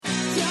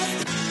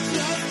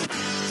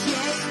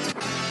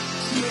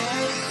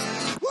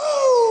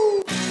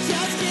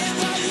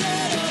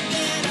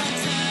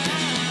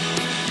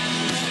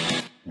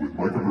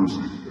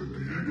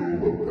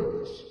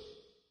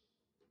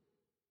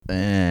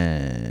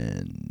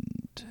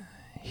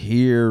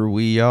Here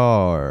we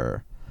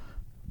are.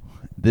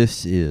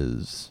 This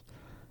is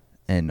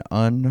an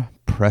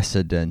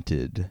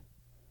unprecedented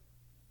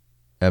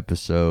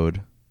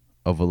episode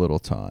of A Little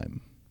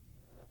Time.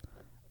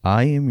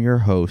 I am your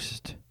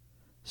host,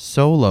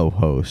 solo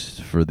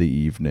host for the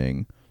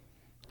evening.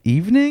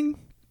 Evening?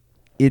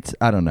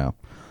 I don't know.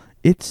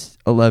 It's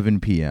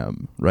 11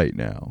 p.m. right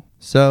now.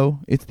 So,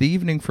 it's the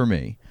evening for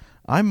me.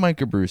 I'm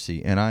Micah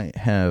Brucey, and I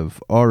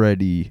have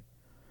already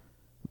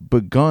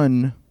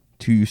begun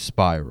to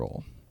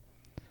spiral.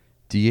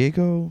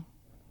 Diego,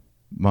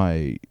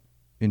 my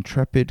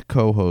intrepid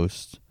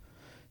co-host,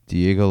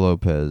 Diego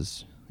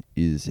Lopez,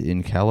 is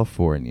in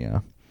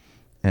California,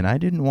 and I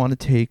didn't want to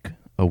take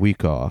a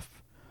week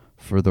off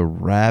for the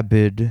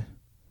rabid,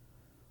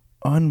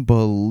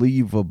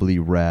 unbelievably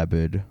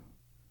rabid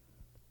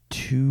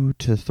 2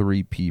 to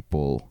 3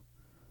 people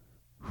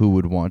who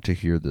would want to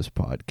hear this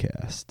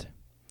podcast.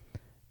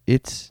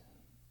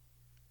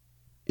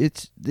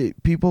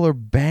 People are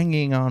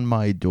banging on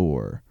my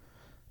door.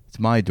 It's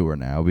my door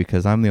now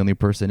because I'm the only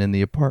person in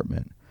the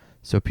apartment.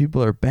 So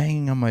people are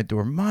banging on my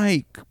door.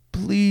 Mike,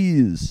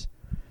 please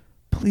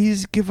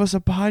give us a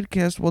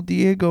podcast while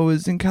Diego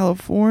is in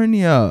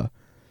California.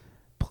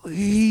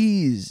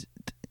 Please.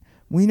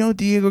 We know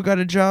Diego got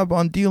a job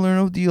on Deal or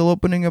No Deal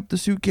opening up the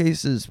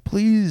suitcases.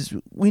 Please,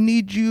 we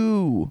need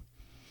you.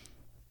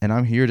 And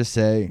I'm here to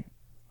say,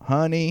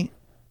 honey,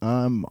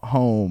 I'm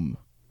home.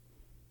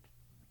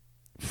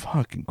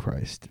 Fucking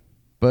Christ.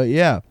 But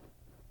yeah,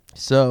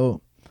 so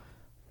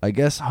I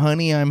guess,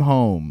 honey, I'm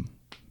home.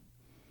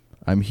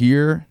 I'm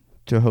here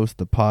to host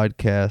the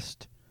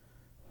podcast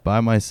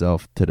by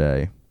myself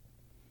today.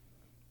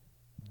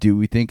 Do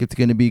we think it's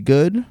going to be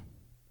good?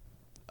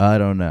 I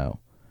don't know.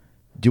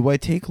 Do I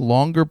take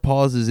longer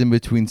pauses in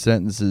between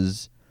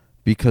sentences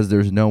because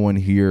there's no one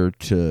here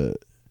to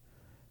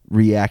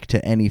react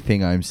to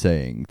anything I'm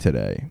saying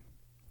today?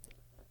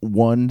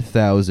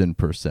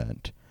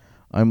 1,000%.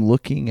 I'm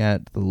looking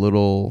at the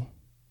little,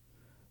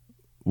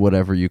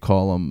 whatever you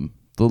call them,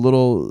 the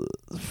little,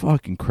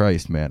 fucking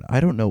Christ, man. I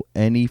don't know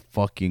any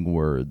fucking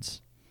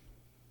words.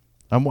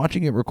 I'm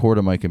watching it record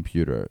on my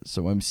computer,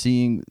 so I'm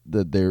seeing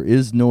that there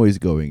is noise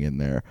going in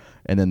there,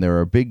 and then there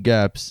are big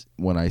gaps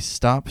when I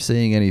stop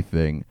saying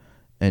anything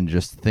and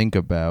just think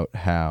about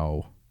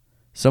how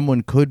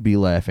someone could be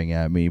laughing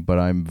at me, but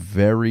I'm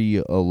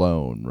very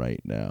alone right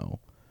now.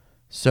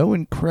 So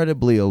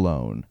incredibly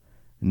alone.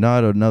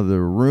 Not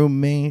another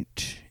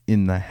roommate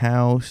in the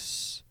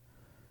house.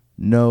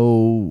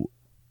 No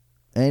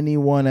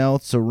anyone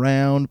else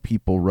around.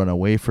 People run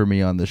away from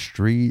me on the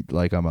street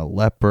like I'm a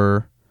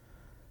leper.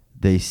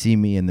 They see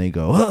me and they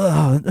go,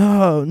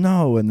 oh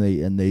no, and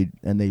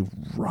they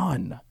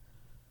run.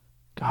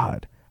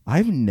 God,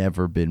 I've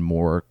never been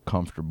more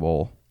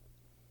comfortable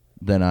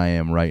than I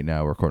am right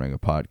now recording a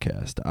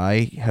podcast.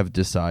 I have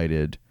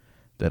decided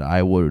that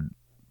I would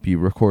be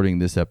recording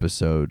this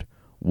episode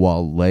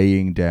while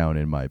laying down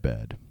in my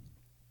bed.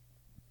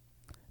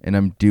 And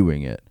I'm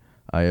doing it.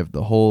 I have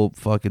the whole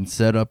fucking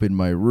setup in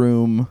my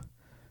room.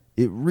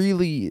 It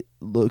really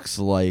looks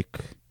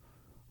like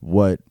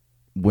what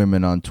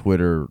women on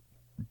Twitter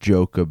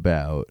joke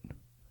about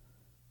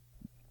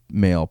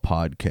male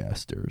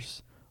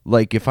podcasters.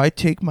 Like, if I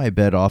take my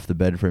bed off the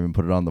bed frame and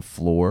put it on the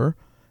floor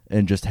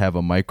and just have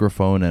a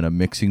microphone and a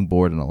mixing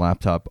board and a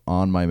laptop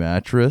on my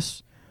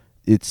mattress,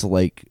 it's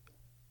like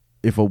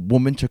if a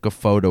woman took a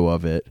photo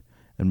of it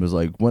and was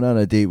like, went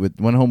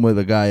home with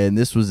a guy and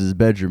this was his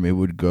bedroom, it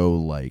would go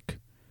like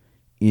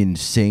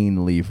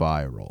insanely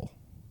viral.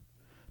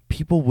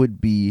 People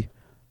would be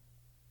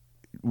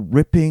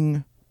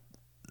ripping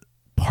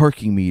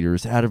parking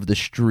meters out of the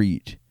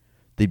street.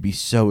 They'd be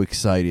so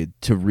excited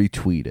to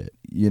retweet it,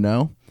 you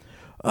know?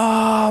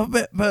 Oh,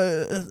 but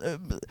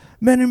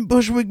Men in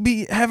Bushwick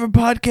have a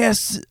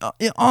podcast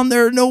on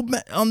their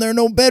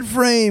no bed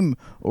frame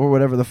or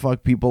whatever the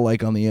fuck people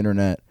like on the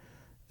internet.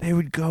 They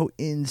would go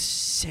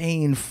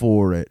insane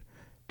for it.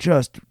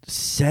 Just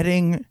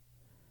setting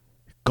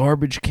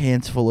garbage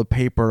cans full of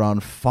paper on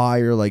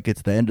fire like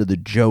it's the end of the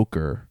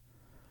Joker.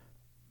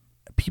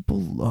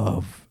 People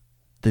love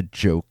the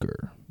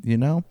Joker, you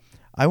know?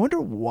 I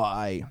wonder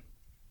why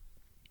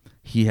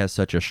he has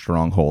such a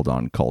stronghold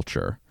on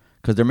culture.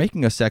 Because they're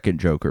making a second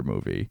Joker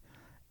movie.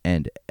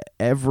 And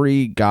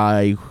every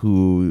guy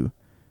who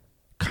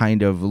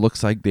kind of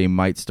looks like they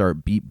might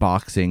start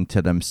beatboxing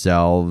to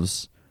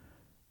themselves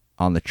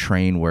on the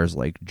train wears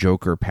like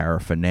Joker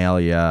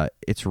paraphernalia.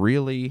 It's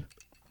really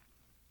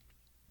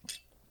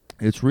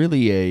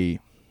a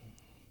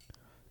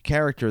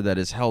character that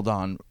is held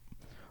on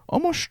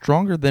almost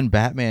stronger than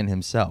Batman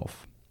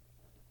himself.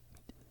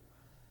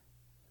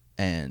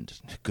 And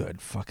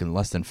good, fucking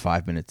less than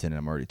 5 minutes in, and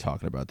I'm already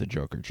talking about the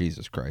Joker.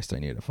 Jesus Christ, I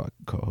need a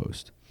fucking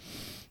co-host.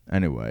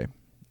 Anyway,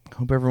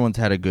 hope everyone's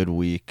had a good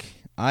week.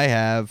 I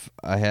have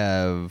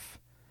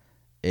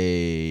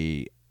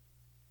a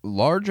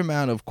large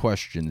amount of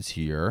questions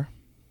here,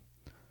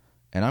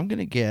 and I'm going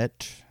to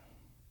get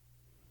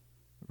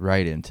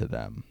right into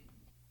them.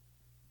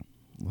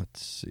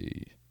 Let's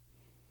see.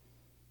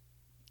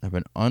 I have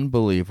an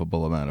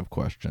unbelievable amount of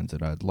questions,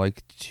 and I'd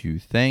like to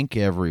thank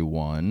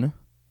everyone.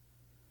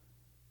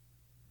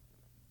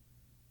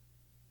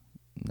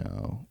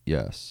 No.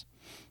 Yes.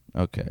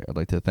 Okay. I'd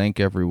like to thank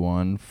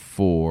everyone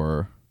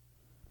for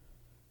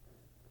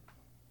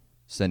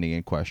sending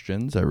in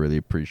questions. I really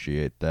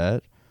appreciate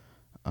that.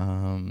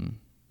 Let's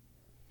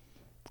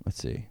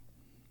see.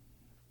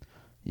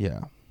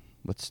 Yeah.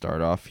 Let's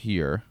start off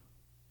here.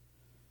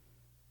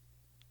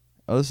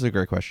 Oh, this is a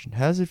great question.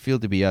 How does it feel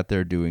to be out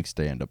there doing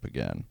stand-up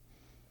again?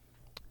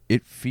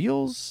 It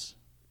feels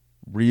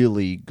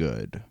really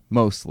good.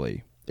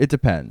 Mostly. It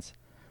depends.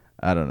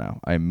 I don't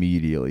know. I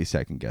immediately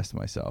second-guessed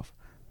myself.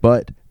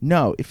 But,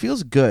 no, it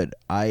feels good.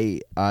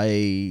 I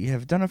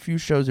have done a few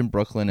shows in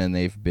Brooklyn, and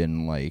they've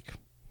been, like,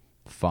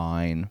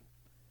 fine.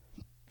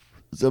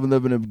 Some of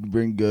them have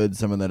been good.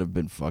 Some of them have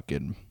been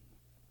fucking,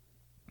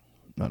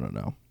 I don't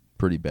know,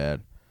 pretty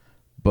bad.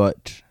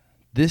 But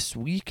this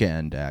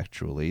weekend,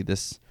 actually,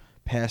 this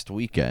past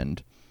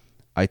weekend,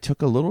 I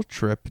took a little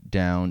trip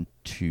down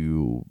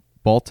to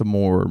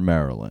Baltimore,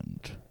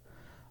 Maryland.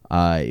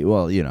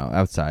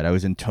 Outside. I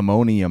was in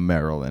Timonium,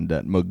 Maryland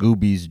at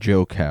Magooby's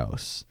Joke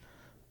House.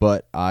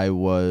 But I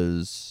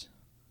was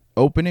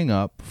opening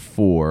up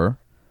for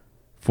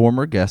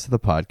former guest of the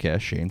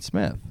podcast, Shane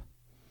Smith.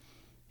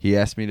 He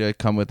asked me to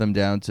come with him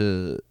down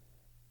to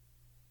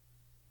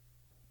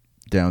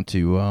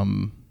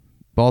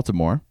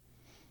Baltimore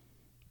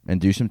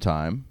and do some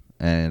time,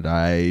 and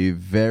I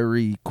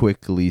very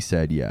quickly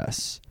said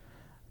yes.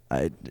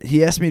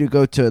 He asked me to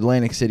go to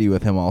Atlantic City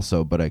with him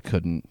also, but I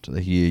couldn't.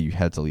 He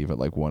had to leave at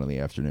like 1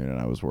 PM, and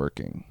I was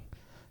working.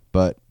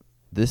 But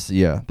this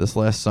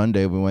last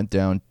Sunday we went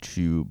down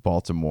to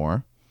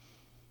Baltimore,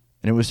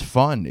 and it was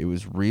fun. It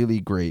was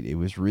really great.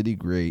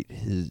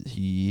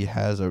 He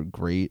has a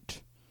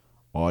great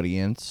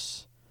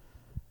audience.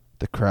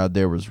 The crowd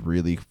there was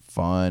really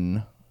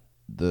fun.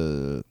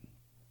 The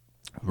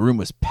room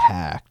was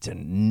packed,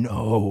 and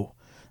no,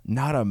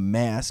 not a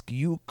mask.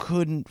 You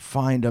couldn't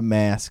find a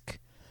mask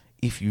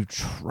if you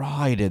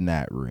tried in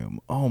that room.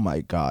 Oh my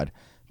God.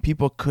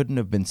 People couldn't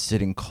have been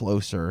sitting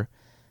closer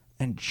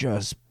and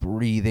just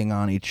breathing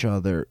on each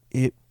other.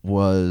 It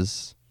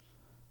was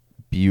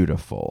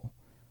beautiful.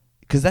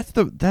 Because that's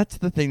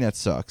the thing that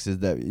sucks, is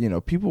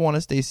that, people want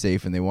to stay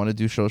safe and they want to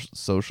do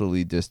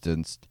socially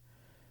distanced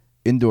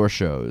indoor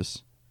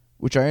shows,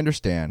 which I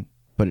understand,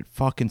 but it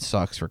fucking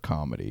sucks for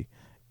comedy.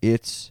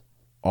 It's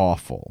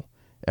awful.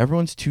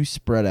 Everyone's too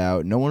spread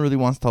out. No one really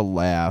wants to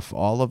laugh.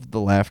 All of the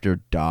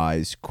laughter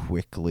dies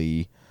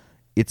quickly.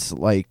 It's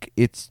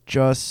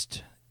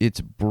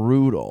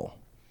brutal.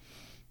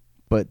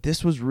 But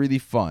this was really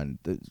fun.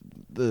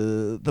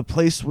 The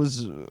place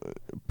was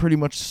pretty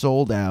much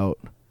sold out.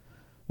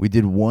 We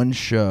did one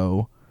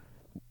show.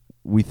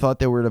 We thought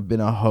there would have been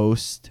a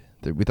host.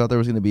 We thought there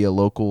was going to be a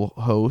local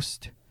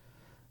host.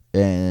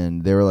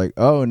 And they were like,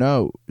 oh,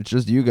 no, it's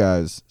just you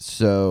guys.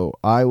 So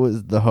I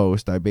was the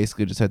host. I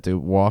basically just had to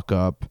walk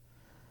up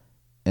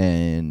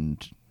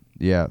and,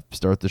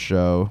 start the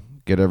show,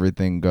 get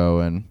everything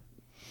going.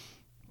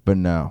 But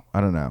no,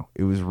 I don't know.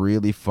 It was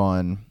really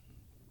fun.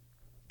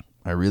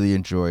 I really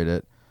enjoyed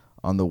it.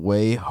 On the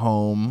way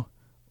home,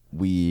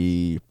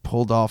 we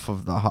pulled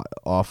onto the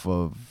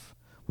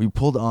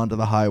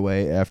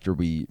highway after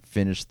we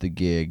finished the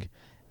gig,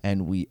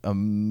 and we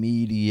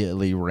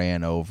immediately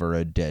ran over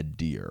a dead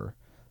deer.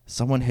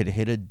 Someone had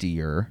hit a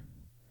deer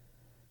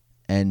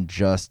and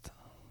just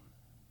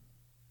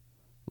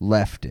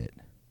left it.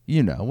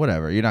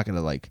 Whatever. You're not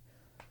going to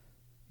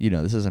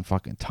this isn't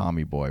fucking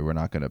Tommy Boy. We're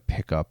not going to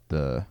pick up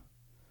the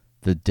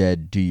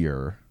dead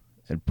deer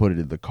and put it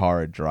in the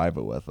car and drive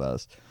it with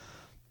us.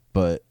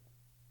 But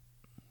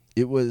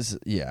it was,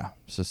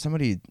 so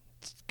somebody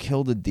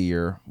killed a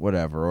deer,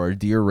 whatever, or a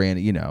deer ran,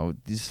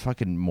 these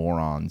fucking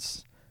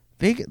morons.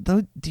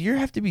 The deer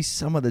have to be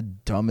some of the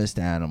dumbest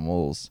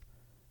animals,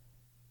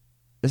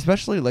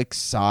 especially like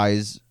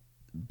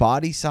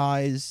body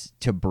size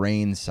to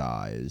brain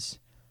size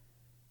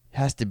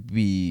has to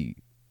be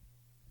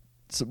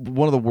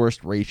one of the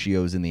worst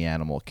ratios in the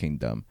animal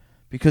kingdom,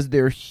 because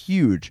they're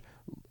huge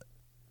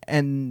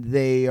and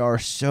they are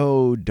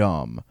so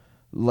dumb.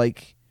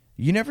 Like,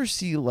 you never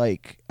see, I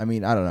don't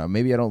know,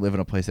 maybe I don't live in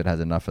a place that has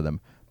enough of them,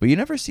 but you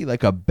never see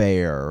like a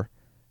bear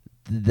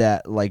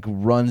that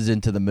runs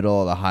into the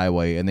middle of the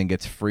highway and then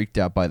gets freaked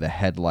out by the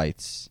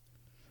headlights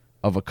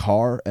of a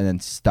car and then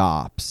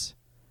stops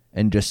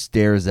and just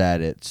stares at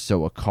it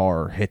so a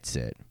car hits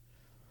it.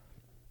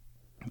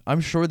 I'm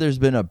sure there's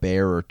been a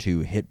bear or two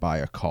hit by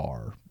a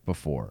car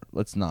before.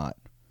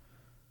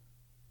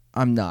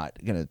 I'm not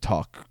going to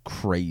talk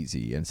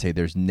crazy and say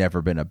there's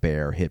never been a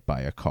bear hit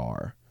by a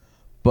car.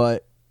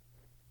 But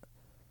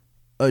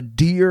a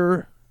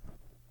deer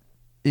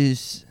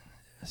is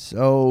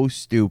so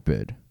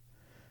stupid.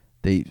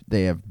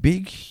 They have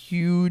big,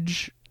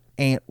 huge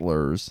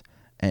antlers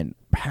and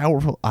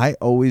powerful. I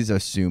always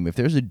assume if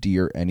there's a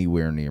deer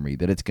anywhere near me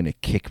that it's going to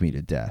kick me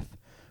to death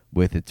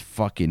with its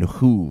fucking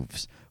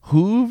hooves.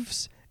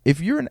 Hooves, if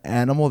you're an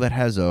animal that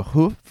has a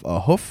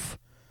hoof,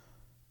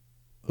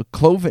 A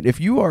cloven. If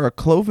you are a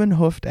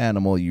cloven-hoofed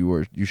animal,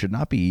 you should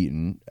not be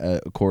eaten,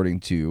 according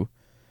to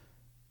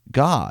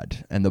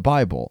God and the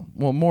Bible.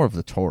 Well, more of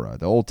the Torah,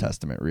 the Old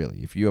Testament, really.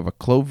 If you have a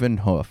cloven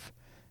hoof,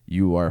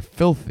 you are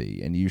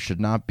filthy and you should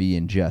not be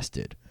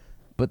ingested.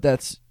 But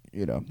that's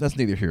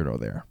neither here nor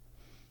there.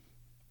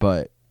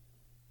 But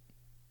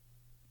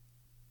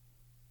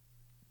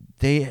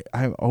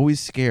I'm always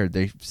scared.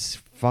 They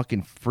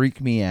fucking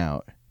freak me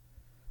out.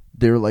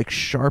 They're like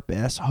sharp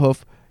ass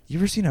hoof. You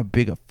ever seen how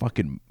big a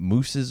fucking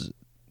moose's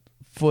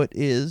foot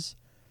is?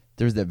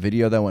 There's that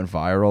video that went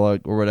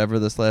viral or whatever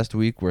this last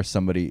week where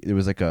it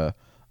was like a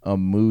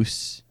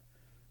moose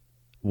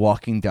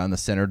walking down the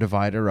center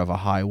divider of a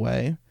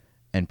highway,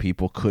 and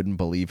people couldn't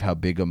believe how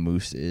big a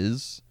moose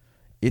is.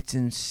 It's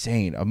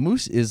insane. A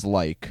moose is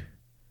like,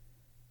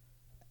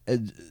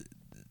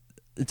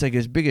 it's like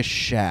as big as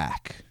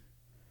Shaq,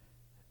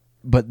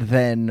 but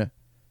then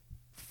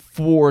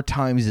 4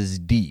 times as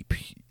deep,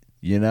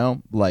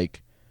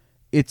 like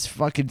it's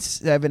fucking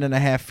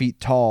 7.5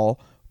 feet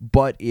tall,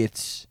 but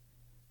it's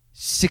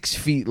 6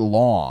 feet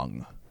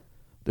long.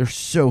 They're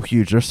so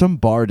huge. There's some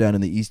bar down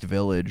in the East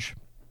Village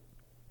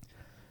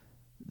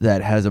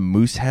that has a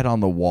moose head on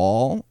the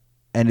wall,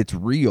 and it's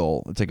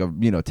real. It's like a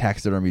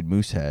taxidermied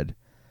moose head,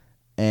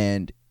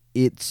 and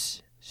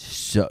it's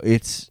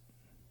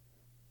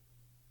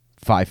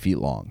 5 feet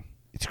long.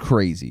 It's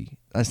crazy.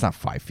 That's not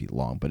 5 feet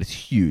long, but it's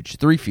huge.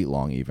 3 feet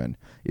long even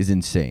is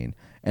insane.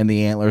 And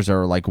the antlers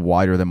are like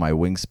wider than my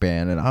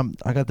wingspan, and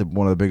I got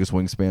one of the biggest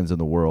wingspans in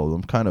the world.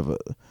 I'm kind of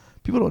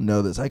people don't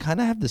know this. I kind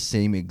of have the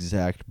same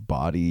exact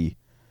body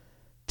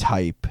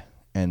type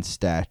and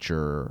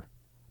stature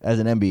as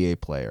an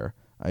NBA player.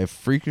 I have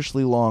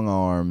freakishly long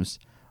arms.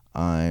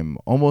 I'm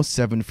almost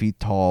 7 feet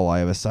tall. I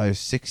have a size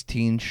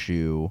 16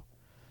 shoe.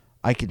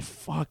 I can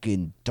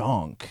fucking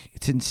dunk.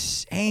 It's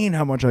insane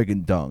how much I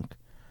can dunk.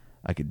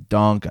 I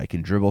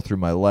can dribble through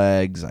my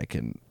legs. I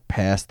can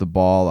pass the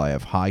ball. I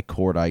have high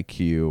court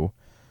IQ.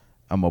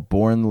 I'm a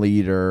born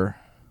leader.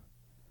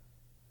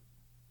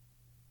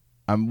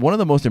 I'm one of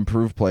the most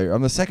improved players.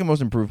 I'm the second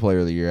most improved player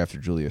of the year after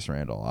Julius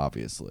Randle,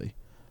 obviously.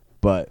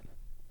 But,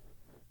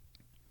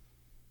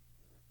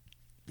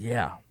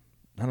 yeah,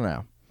 I don't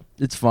know.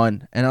 It's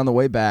fun. And on the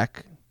way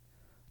back,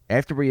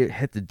 after we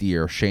hit the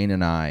deer, Shane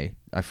and I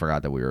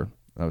forgot that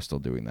I was still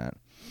doing that.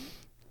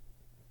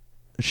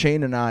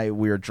 Shane and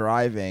we were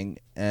driving,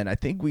 and I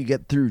think we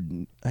get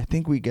through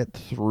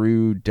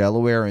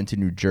Delaware into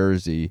New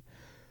Jersey,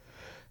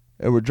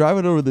 and we're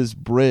driving over this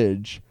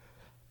bridge,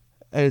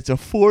 and it's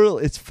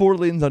 4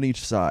 lanes on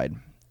each side,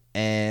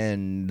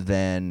 and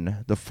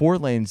then the 4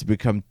 lanes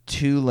become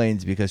 2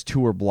 lanes because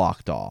 2 are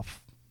blocked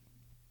off,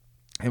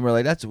 and we're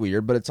like, that's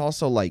weird, but it's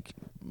also like,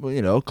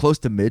 close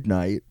to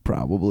midnight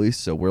probably,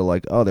 so we're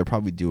like, oh, they're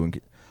probably doing.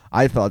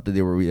 I thought that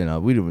they were,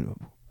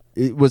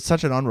 it was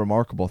such an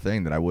unremarkable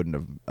thing that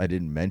I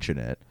didn't mention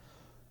it.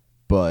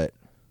 But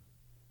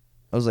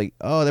I was like,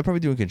 oh, they're probably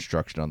doing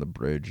construction on the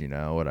bridge,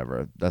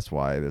 whatever. That's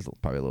why there's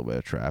probably a little bit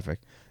of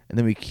traffic. And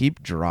then we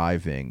keep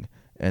driving,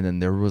 and then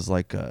there was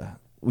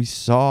we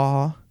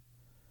saw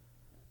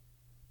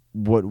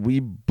what we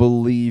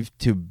believe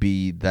to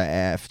be the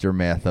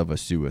aftermath of a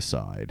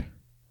suicide.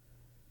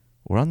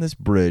 We're on this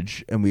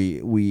bridge, and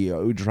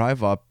we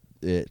drive up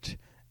it,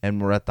 and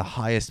we're at the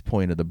highest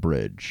point of the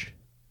bridge.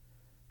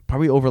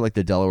 Probably over like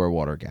the Delaware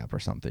Water Gap or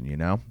something,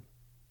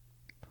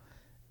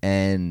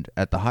 And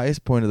at the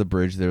highest point of the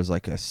bridge, there's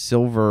like a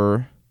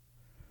silver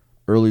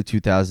early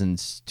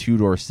 2000s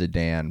 2-door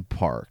sedan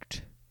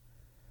parked.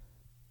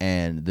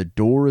 And the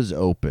door is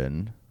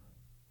open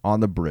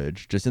on the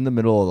bridge, just in the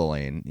middle of the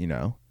lane,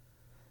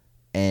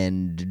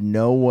 And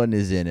no one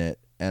is in it.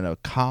 And a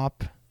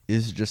cop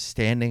is just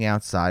standing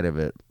outside of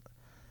it,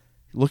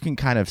 looking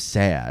kind of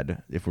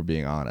sad, if we're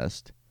being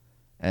honest,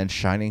 and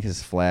shining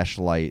his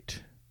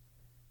flashlight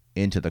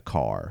into the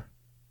car.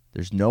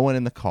 There's no one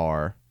in the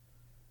car,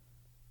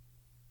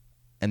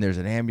 and there's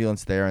an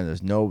ambulance there, and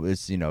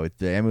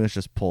the ambulance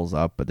just pulls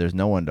up, but there's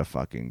no one to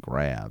fucking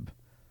grab.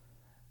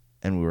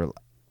 And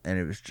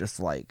it was just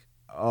like,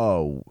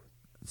 oh,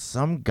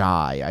 some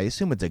guy, I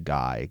assume it's a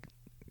guy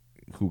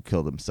who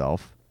killed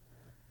himself.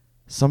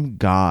 Some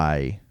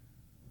guy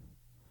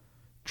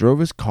drove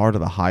his car to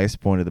the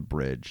highest point of the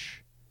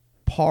bridge,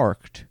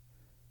 parked,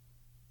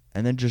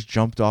 and then just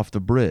jumped off the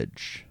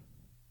bridge.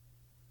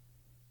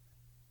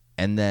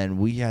 And then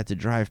we had to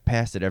drive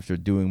past it after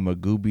doing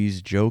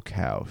Magooby's Joke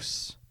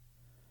House.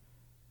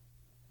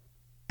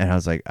 And I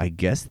was like, I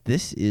guess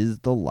this is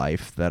the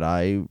life that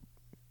I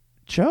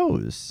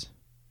chose.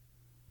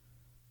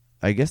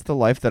 I guess the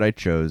life that I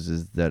chose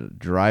is that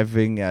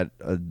driving at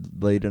a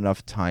late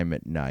enough time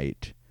at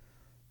night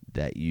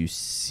that you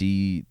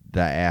see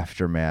the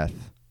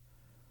aftermath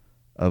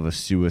of a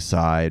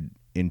suicide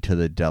into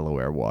the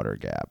Delaware Water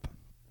Gap.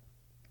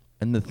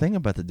 And the thing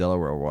about the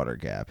Delaware Water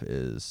Gap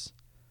is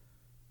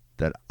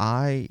that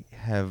I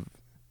have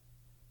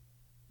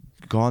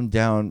gone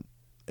down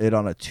it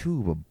on a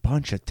tube a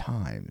bunch of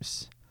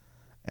times,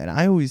 and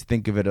I always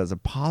think of it as a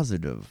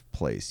positive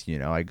place.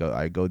 I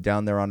go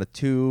down there on a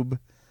tube,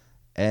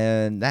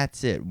 And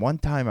that's it. One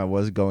time I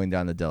was going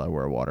down the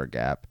Delaware Water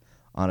Gap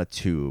on a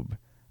tube,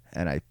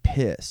 and I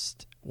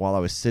pissed while I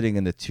was sitting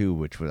in the tube,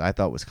 which I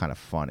thought was kind of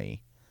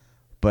funny.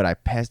 But I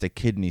passed a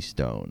kidney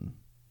stone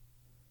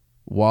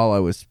while I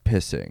was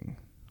pissing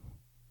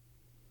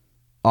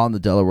on the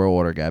Delaware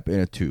Water Gap in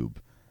a tube.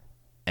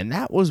 And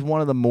that was one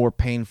of the more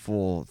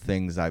painful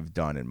things I've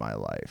done in my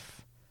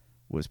life,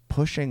 was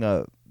pushing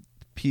a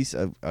piece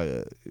of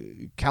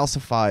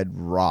calcified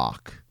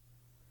rock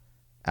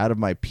out of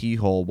my pee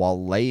hole while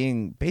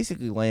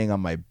basically laying on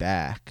my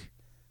back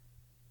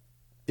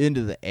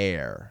into the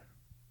air.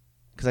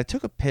 Because I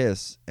took a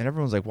piss, and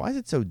everyone's like, why is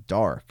it so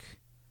dark?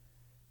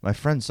 My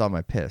friend saw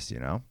my piss,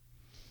 And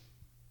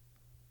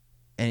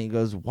he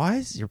goes, why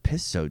is your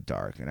piss so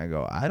dark? And I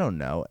go, I don't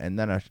know. And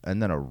then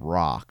a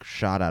rock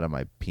shot out of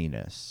my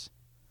penis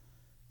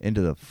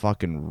into the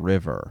fucking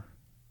river.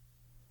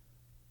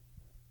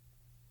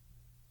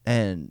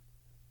 And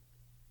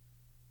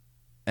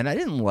I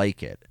didn't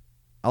like it.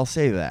 I'll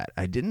say that.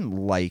 I've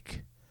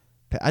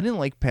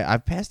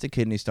passed a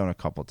kidney stone a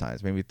couple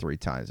times, maybe 3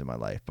 times in my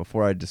life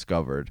before I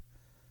discovered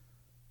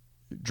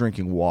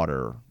drinking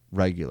water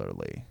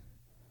regularly.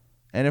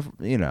 And if,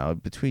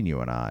 between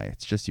you and I,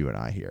 it's just you and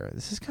I here.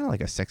 This is kind of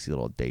like a sexy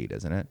little date,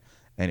 isn't it?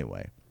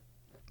 Anyway,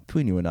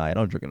 between you and I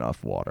don't drink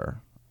enough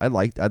water. I'd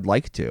like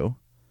to,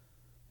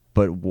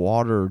 but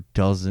water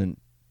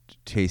doesn't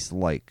taste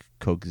like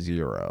Coke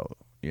Zero,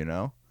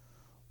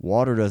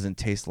 Water doesn't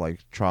taste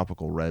like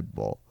tropical Red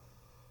Bull.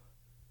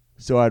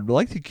 So I'd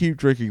like to keep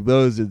drinking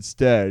those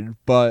instead,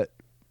 but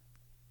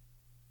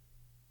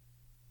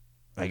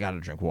I got to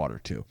drink water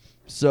too.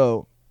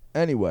 So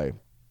anyway,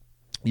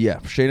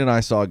 yeah, Shane and I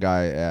saw a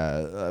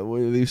guy,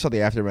 we saw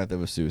the aftermath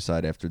of a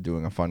suicide after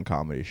doing a fun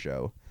comedy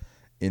show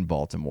in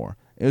Baltimore.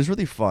 It was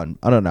really fun.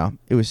 I don't know.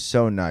 It was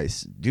so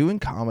nice. Doing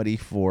comedy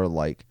for,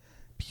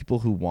 people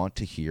who want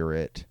to hear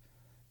it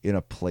in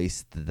a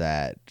place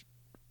that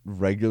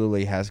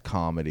regularly has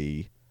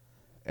comedy,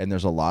 and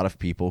there's a lot of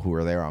people who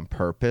are there on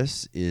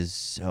purpose, is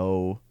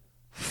so,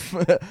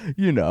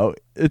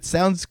 it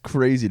sounds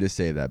crazy to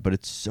say that, but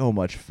it's so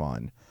much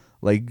fun.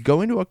 Like,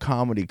 going to a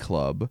comedy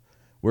club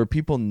where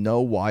people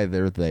know why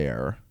they're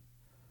there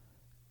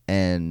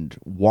and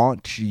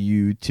want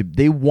you to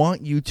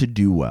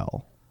do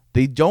well.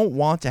 They don't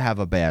want to have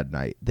a bad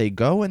night. They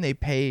go and they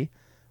pay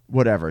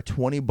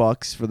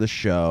 $20 for the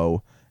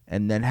show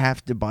and then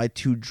have to buy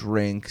 2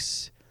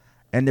 drinks,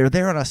 and they're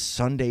there on a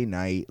Sunday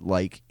night.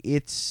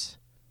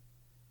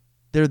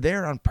 They're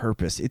there on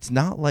purpose. It's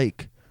not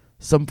like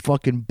some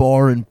fucking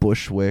bar in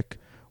Bushwick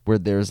where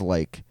there's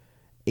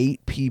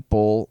 8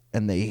 people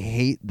and they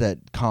hate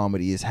that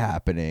comedy is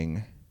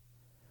happening,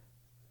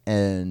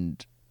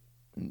 and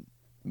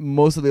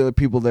most of the other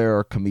people there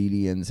are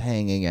comedians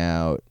hanging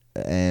out,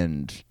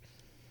 and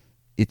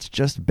it's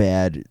just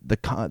bad. The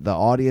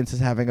audience is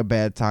having a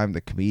bad time.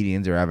 The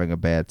comedians are having a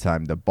bad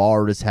time. The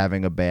bar is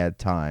having a bad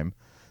time.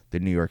 The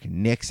New York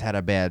Knicks had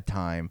a bad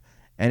time,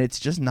 and it's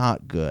just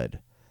not good.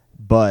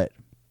 But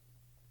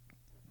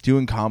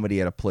doing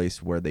comedy at a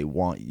place where they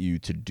want you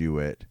to do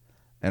it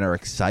and are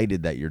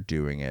excited that you're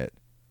doing it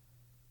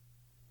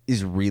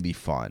is really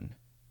fun.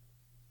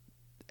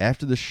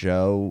 After the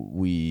show,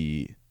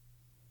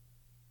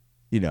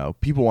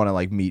 people want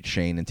to meet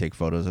Shane and take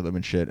photos of them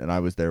and shit, and I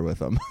was there with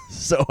them.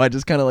 So I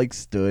just kind of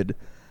stood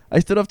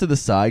off to the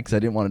side because I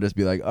didn't want to just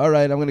be like, all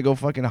right, I'm going to go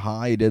fucking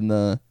hide in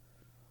the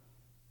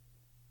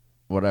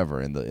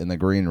in the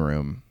green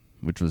room,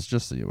 which was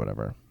just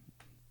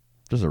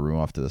just a room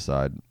off to the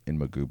side in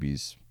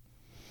Magoobies.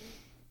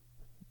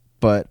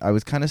 But I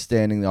was kind of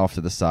standing off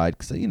to the side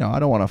because, I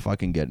don't want to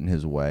fucking get in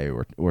his way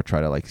or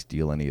try to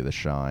steal any of the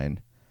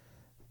shine.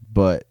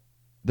 But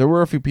there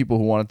were a few people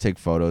who wanted to take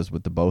photos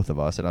with the both of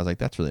us, and I was like,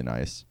 that's really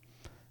nice.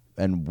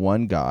 And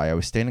one guy, I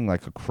was standing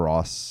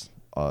across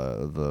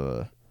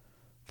the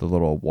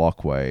little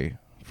walkway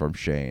from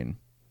Shane,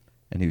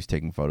 and he was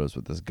taking photos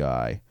with this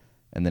guy.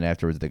 And then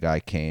afterwards, the guy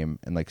came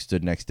and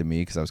stood next to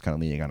me because I was kind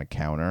of leaning on a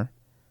counter.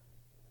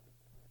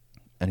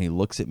 And he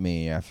looks at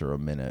me after a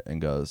minute and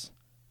goes,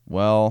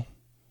 well,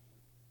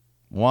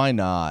 why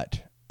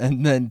not?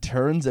 And then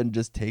turns and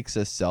just takes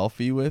a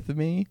selfie with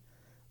me.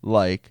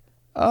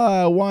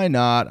 Why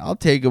not? I'll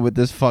take it with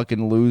this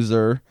fucking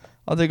loser.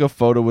 I'll take a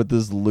photo with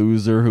this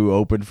loser who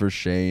opened for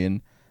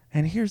Shane.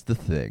 And here's the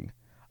thing.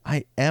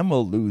 I am a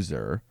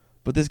loser,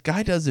 but this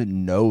guy doesn't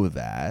know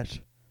that.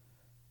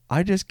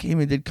 I just came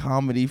and did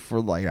comedy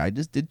for I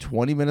just did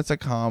 20 minutes of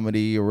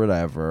comedy or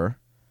whatever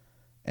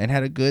and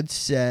had a good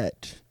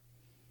set.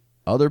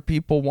 Other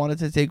people wanted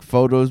to take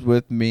photos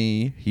with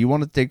me. He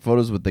wanted to take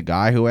photos with the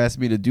guy who asked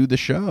me to do the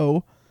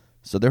show.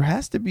 So there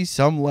has to be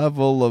some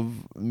level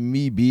of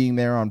me being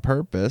there on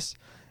purpose.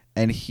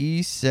 And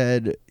he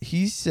said,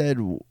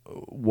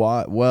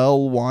 why?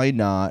 Well, why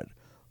not?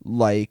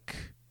 Like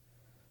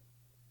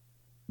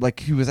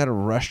he was at a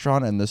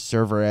restaurant and the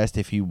server asked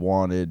if he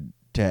wanted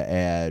to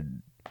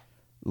add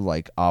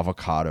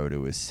avocado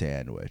to his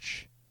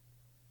sandwich.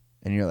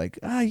 And you're like,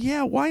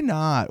 yeah, why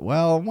not?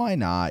 Well, why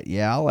not?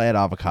 Yeah, I'll add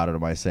avocado to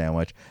my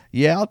sandwich.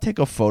 Yeah, I'll take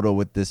a photo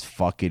with this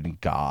fucking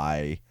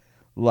guy.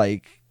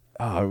 Like,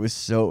 it was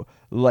so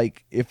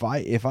like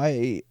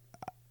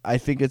I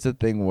think it's a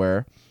thing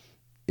where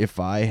if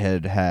I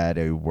had had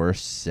a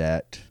worse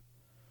set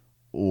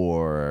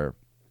or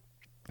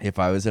if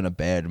I was in a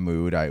bad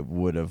mood, I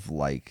would have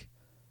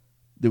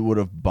it would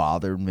have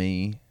bothered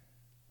me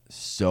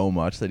so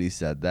much that he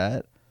said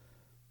that.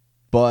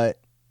 But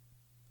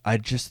I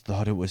just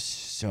thought it was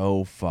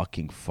so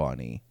fucking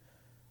funny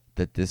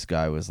that this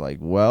guy was like,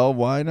 well,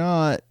 why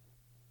not?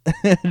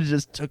 And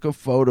just took a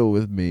photo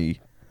with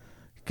me.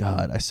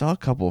 God, I saw a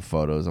couple of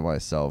photos of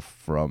myself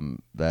from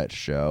that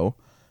show,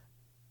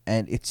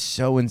 and it's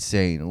so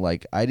insane.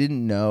 Like, I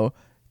didn't know,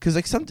 because,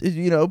 like,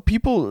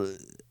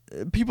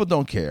 people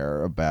don't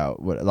care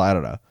about what, I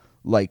don't know.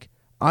 Like,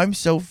 I'm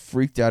so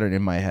freaked out and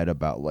in my head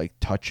about, like,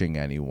 touching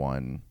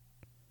anyone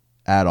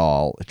at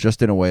all,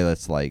 just in a way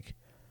that's like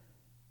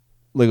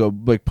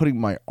putting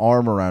my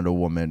arm around a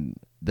woman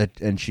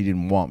and she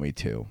didn't want me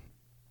to.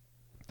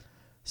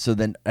 So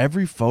then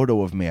every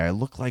photo of me, I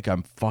look like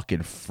I'm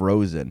fucking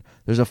frozen.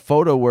 There's a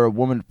photo where a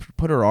woman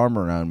put her arm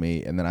around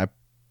me, and then I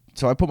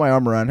put my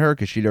arm around her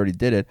because she'd already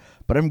did it,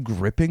 but I'm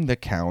gripping the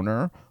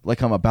counter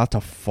like I'm about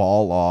to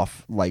fall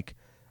off, like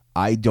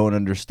I don't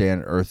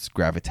understand Earth's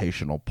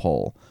gravitational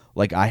pull.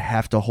 Like I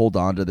have to hold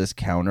on to this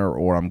counter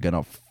or I'm going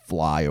to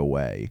fly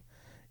away.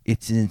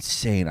 It's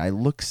insane. I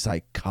look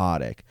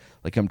psychotic.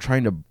 Like I'm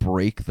trying to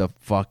break the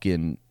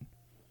fucking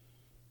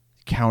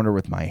counter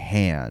with my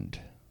hand.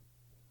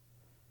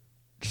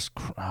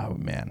 Oh,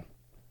 man.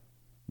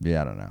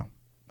 Yeah, I don't know.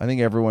 I think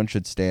everyone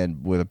should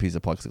stand with a piece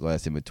of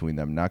plexiglass in between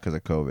them, not because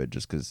of COVID,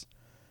 just because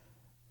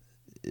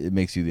it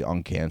makes you the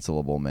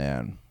uncancelable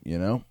man, you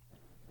know?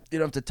 You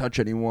don't have to touch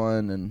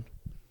anyone, and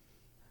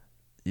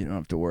you don't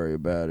have to worry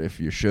about if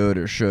you should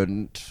or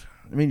shouldn't.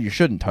 I mean, you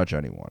shouldn't touch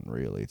anyone,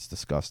 really. It's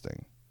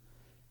disgusting.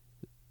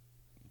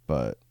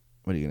 But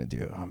what are you going to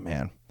do? Oh,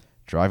 man.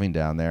 Driving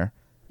down there,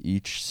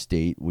 each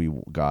state we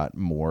got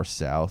more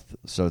south.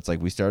 So it's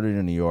like we started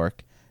in New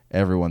York,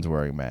 everyone's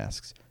wearing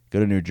masks. Go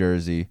to New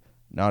Jersey,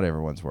 not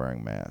everyone's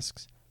wearing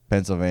masks.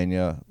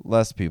 Pennsylvania,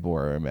 less people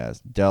wearing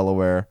masks.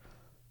 Delaware,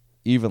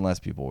 even less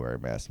people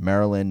wearing masks.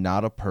 Maryland,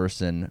 not a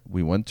person.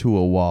 We went to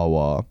a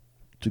Wawa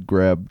to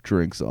grab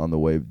drinks on the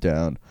way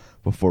down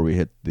before we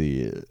hit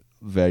the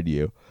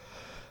venue.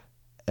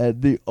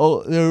 And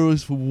there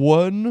was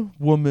one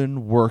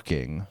woman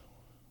working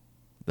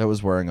that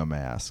was wearing a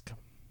mask.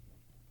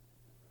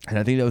 And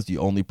I think that was the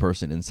only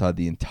person inside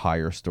the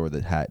entire store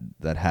that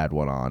had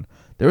one on.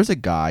 There was a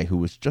guy who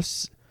was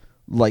just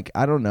like,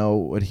 I don't know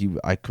what he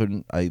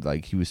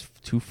was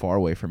too far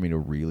away for me to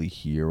really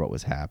hear what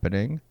was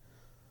happening.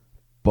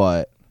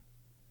 But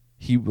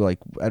he like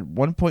at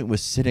one point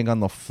was sitting on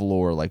the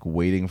floor like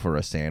waiting for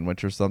a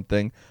sandwich or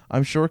something.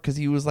 I'm sure because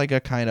he was like a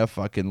kind of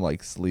fucking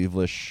like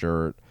sleeveless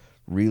shirt,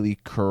 really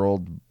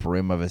curled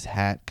brim of his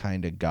hat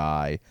kind of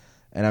guy.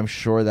 And I'm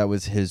sure that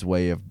was his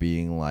way of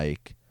being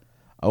like,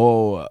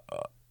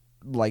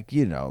 like,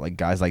 you know, like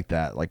guys like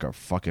that like are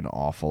fucking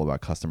awful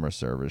about customer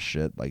service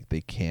shit. Like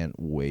they can't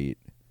wait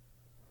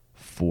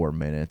 4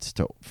 minutes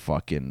to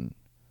fucking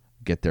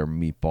get their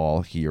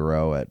meatball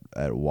hero at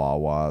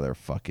Wawa, their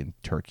fucking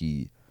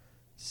turkey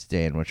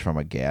sandwich from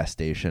a gas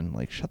station.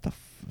 Like, shut the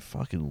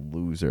fucking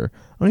loser.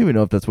 I don't even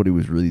know if that's what he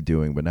was really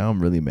doing, but now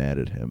I'm really mad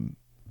at him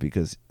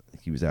because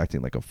he was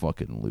acting like a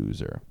fucking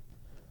loser.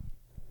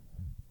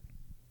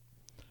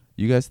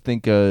 You guys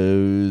think it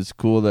was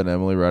cool that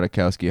Emily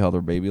Ratajkowski held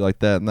her baby like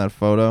that in that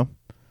photo?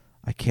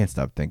 I can't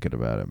stop thinking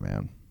about it,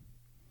 man.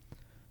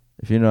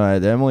 If you know,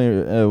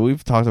 Emily,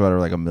 we've talked about her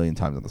like a million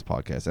times on this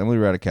podcast. Emily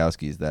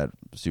Ratajkowski is that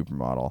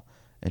supermodel,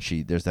 and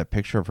there's that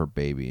picture of her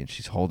baby, and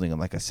she's holding him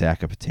like a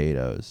sack of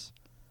potatoes.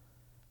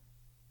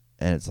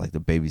 And it's like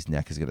the baby's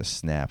neck is going to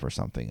snap or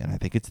something. And I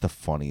think it's the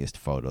funniest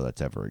photo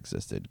that's ever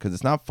existed. Because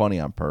it's not funny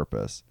on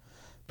purpose.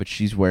 But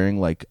she's wearing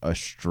like a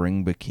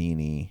string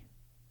bikini.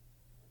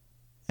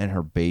 And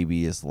her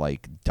baby is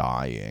like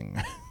dying.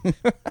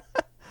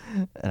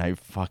 And I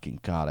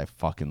fucking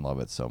love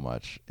it so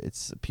much.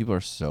 People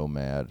are so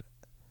mad.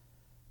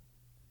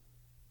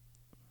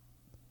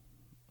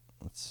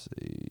 Let's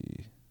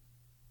see.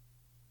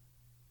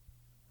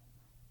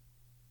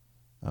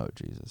 Oh,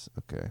 Jesus.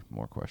 Okay,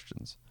 more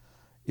questions.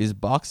 Is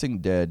boxing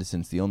dead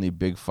since the only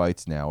big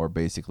fights now are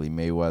basically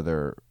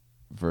Mayweather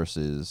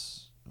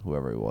versus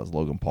whoever it was,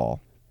 Logan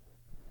Paul?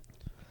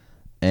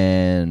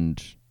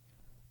 And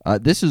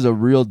this is a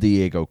real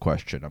Diego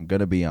question. I'm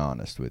going to be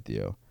honest with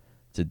you.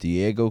 It's a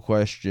Diego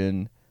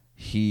question.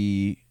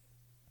 He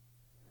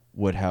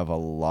would have a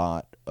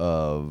lot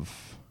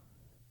of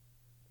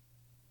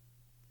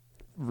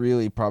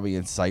really probably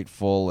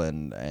insightful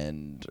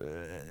and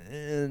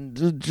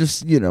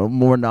just, you know,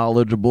 more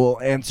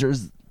knowledgeable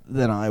answers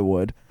than I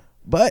would.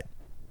 But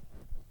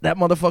that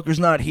motherfucker's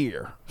not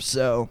here.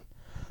 So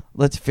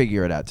let's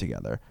figure it out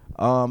together.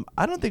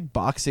 I don't think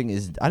boxing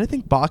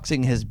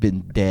has been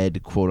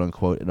dead, quote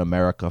unquote, in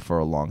America for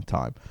a long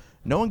time.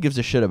 No one gives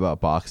a shit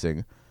about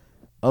boxing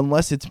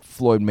unless it's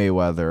Floyd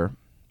Mayweather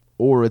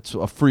or it's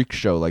a freak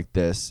show like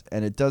this,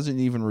 and it doesn't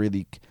even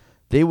really,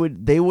 they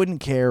wouldn't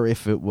care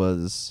if it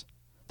was,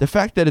 the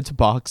fact that it's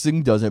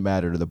boxing doesn't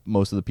matter to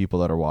most of the people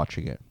that are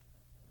watching it.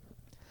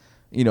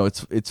 You know,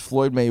 it's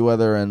Floyd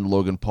Mayweather and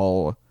Logan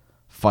Paul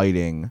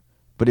fighting,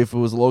 but if it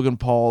was Logan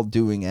Paul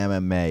doing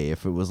MMA,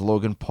 if it was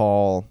Logan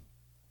Paul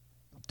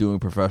doing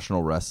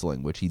professional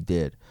wrestling, which he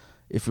did,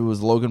 if it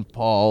was Logan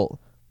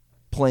Paul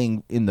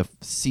playing in the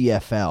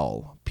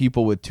CFL,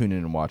 people would tune in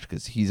and watch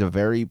because he's a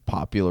very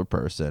popular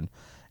person,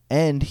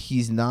 and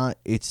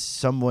it's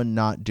someone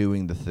not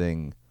doing the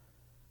thing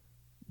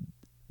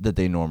that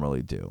they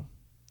normally do,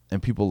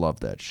 and people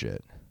love that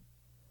shit,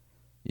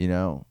 you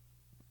know.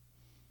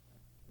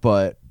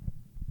 But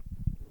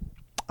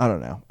I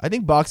don't know. I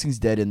think boxing's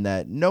dead in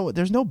that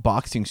there's no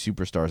boxing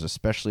superstars,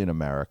 especially in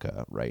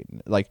America, right?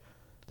 Like,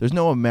 there's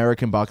no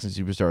American boxing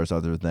superstars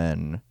other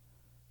than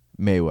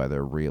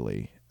Mayweather,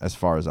 really, as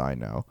far as I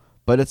know.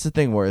 But it's the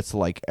thing where it's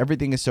like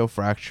everything is so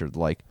fractured.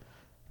 Like,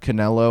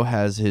 Canelo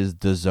has his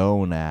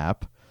DAZN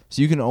app,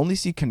 so you can only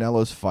see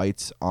Canelo's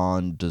fights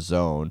on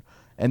DAZN,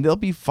 and there'll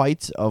be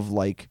fights of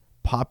like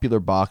popular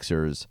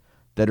boxers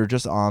that are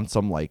just on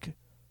some like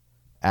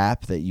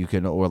app that you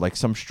can, or like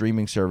some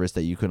streaming service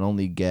that you can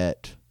only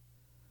get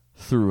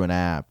through an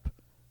app.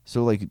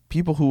 So like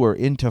people who are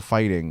into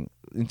fighting,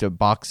 into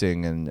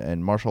boxing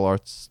and martial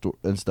arts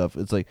and stuff,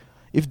 it's like,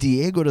 if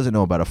Diego doesn't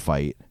know about a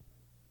fight,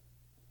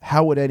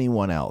 how would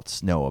anyone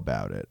else know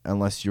about it?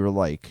 Unless you're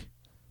like,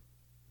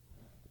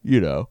 you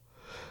know,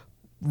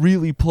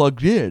 really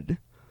plugged in.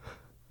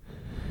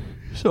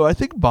 So I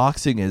think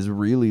boxing has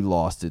really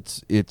lost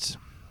its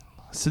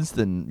since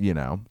the, you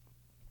know,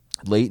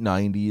 late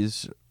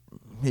 90s,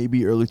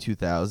 maybe early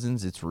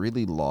 2000s, it's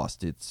really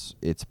lost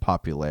its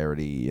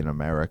popularity in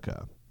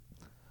America.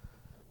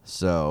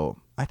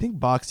 So I think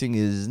boxing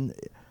is,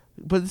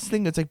 but this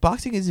thing, it's like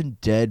boxing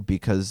isn't dead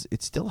because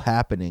it's still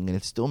happening and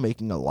it's still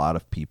making a lot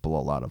of people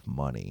a lot of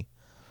money.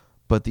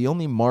 But the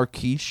only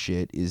marquee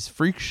shit is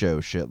freak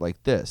show shit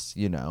like this,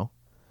 you know,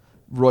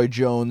 Roy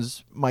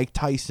Jones, Mike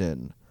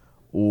Tyson,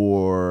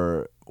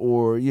 or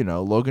you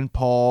know, Logan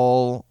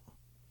Paul,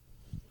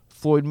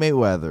 Floyd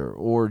Mayweather,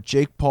 or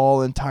Jake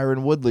Paul and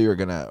Tyron Woodley are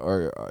gonna,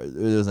 or it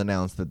was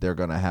announced that they're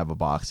gonna have a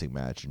boxing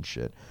match and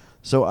shit.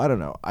 So I don't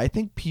know. I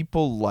think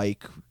people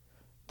like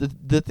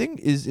the thing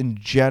is, in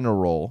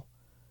general,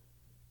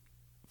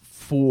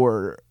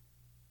 for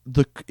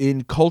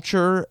in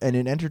culture and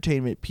in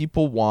entertainment,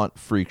 people want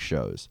freak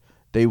shows.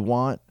 They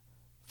want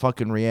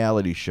fucking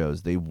reality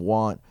shows. They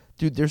want,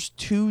 dude, there's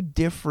two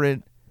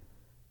different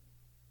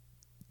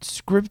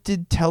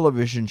scripted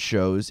television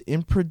shows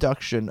in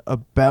production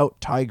about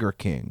Tiger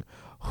King.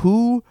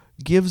 Who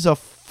gives a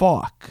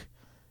fuck?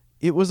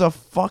 It was a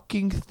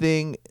fucking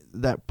thing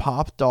that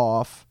popped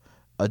off,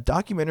 a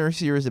documentary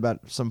series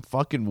about some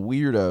fucking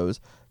weirdos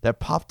that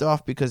popped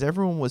off because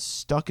everyone was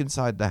stuck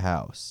inside the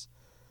house.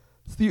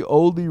 It's the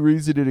only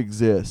reason it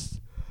exists.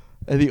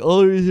 And the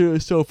only reason it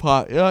was so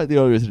popular, not the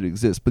only reason it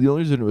exists, but the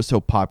only reason it was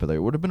so popular, it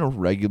would have been a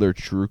regular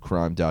true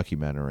crime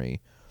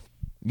documentary,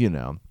 you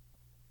know.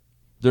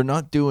 They're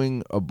not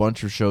doing a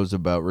bunch of shows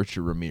about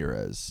Richard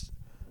Ramirez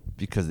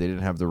because they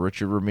didn't have the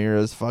Richard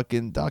Ramirez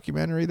fucking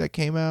documentary that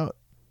came out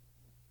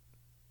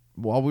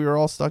while we were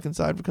all stuck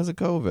inside because of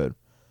COVID.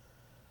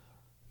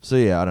 So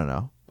yeah, I don't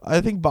know. I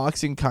think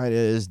boxing kind of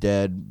is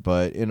dead,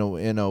 but in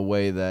a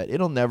way that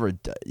it'll never,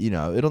 you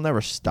know, it'll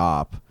never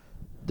stop.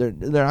 They're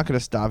not going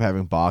to stop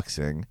having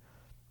boxing.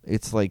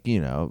 It's like, you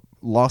know,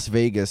 Las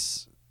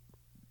Vegas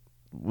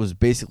was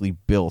basically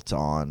built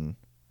on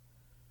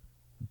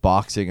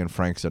boxing and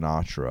Frank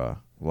Sinatra.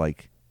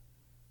 Like,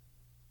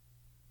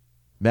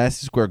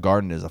 Madison Square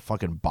Garden is a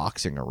fucking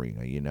boxing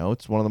arena, you know?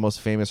 It's one of the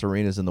most famous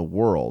arenas in the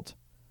world.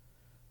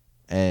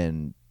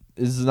 And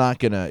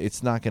boxing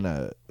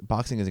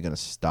isn't gonna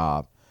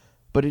stop.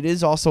 But it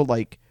is also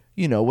like,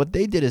 you know, what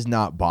they did is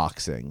not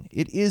boxing.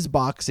 It is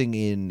boxing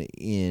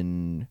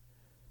in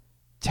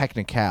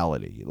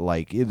technicality.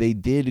 Like, they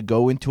did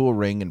go into a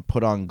ring and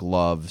put on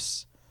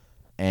gloves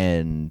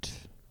and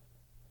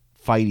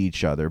fight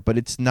each other, but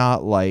it's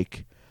not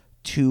like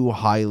two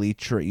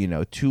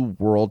two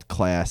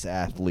world-class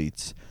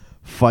athletes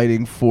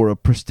fighting for a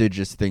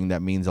prestigious thing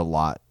that means a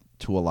lot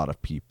to a lot of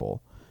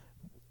people.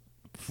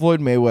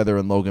 Floyd Mayweather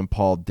and Logan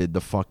Paul did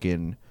the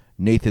fucking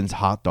Nathan's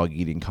hot dog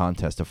eating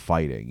contest of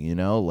fighting, you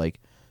know? Like,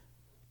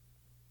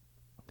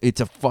 it's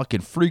a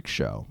fucking freak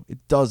show.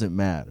 It doesn't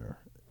matter.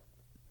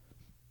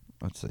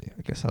 Let's see.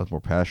 I guess I was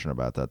more passionate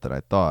about that than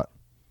I thought.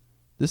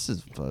 This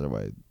is, by the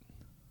way,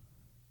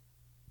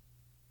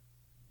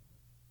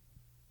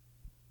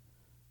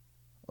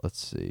 let's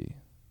see.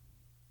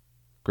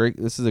 Great.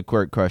 This is a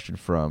great question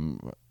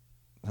from,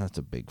 that's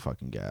a big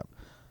fucking gap.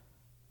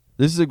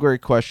 This is a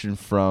great question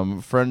from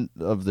friend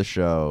of the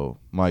show,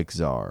 Mike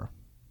Czar.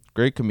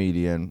 Great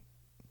comedian.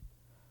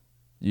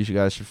 You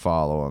guys should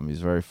follow him.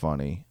 He's very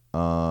funny.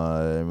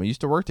 And we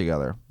used to work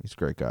together. He's a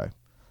great guy.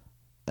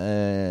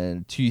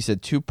 And he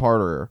said,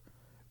 two-parter.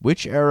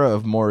 Which era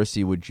of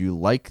Morrissey would you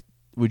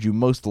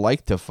most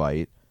like to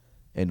fight?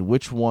 and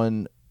which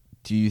one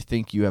do you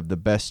think you have the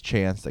best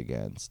chance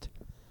against?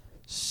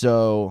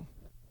 So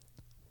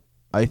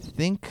I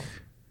think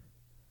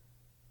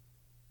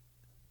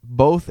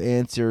both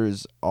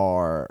answers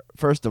are,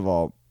 first of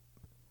all,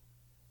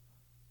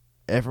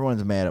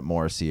 everyone's mad at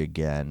Morrissey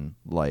again,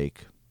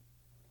 like,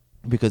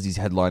 because he's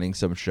headlining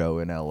some show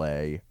in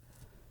LA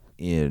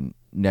in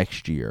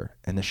next year,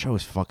 and the show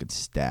is fucking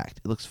stacked.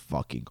 It looks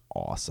fucking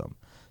awesome.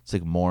 It's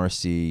like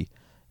Morrissey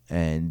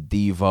and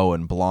Devo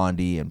and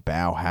Blondie and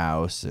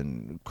Bauhaus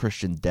and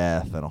Christian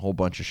Death and a whole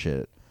bunch of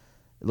shit.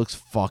 It looks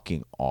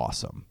fucking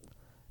awesome.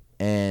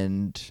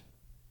 And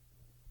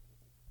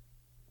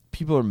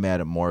people are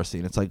mad at Morrissey,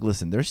 and it's like,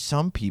 listen, there's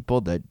some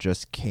people that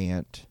just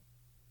can't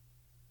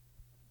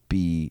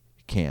be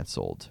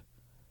canceled.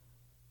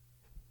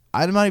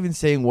 I'm not even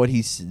saying what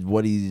he's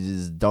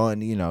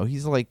done. You know,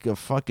 he's like a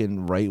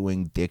fucking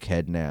right-wing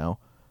dickhead now,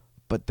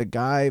 but the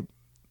guy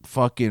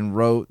fucking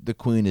wrote "The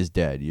Queen is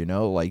Dead." You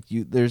know, like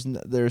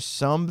there's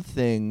some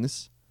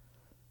things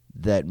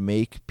that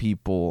make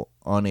people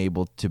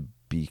unable to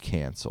be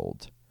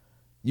canceled.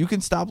 You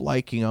can stop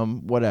liking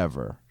him,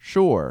 whatever.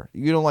 Sure,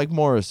 you don't like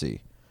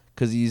Morrissey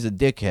because he's a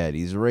dickhead.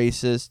 He's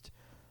racist.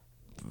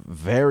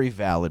 Very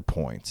valid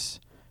points.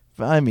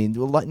 I mean,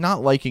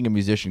 not liking a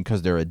musician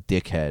because they're a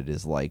dickhead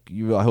is like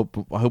you. I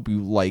hope you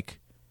like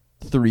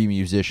 3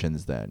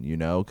 musicians then, you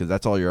know, because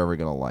that's all you're ever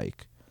gonna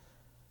like.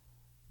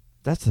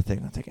 That's the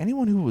thing. It's like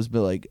anyone who was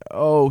like,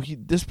 oh,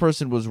 this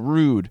person was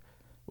rude,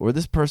 or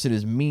this person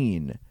is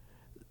mean.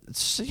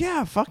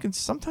 Yeah, fucking.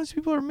 Sometimes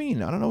people are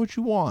mean. I don't know what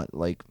you want.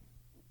 Like,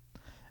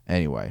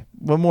 anyway,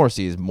 well,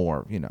 Morrissey is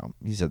more. You know,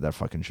 he said that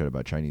fucking shit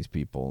about Chinese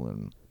people,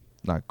 and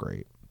not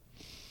great.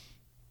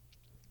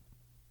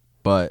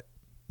 But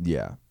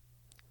yeah.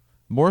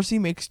 Morrissey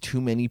makes too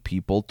many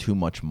people too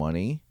much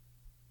money,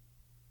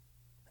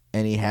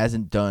 and he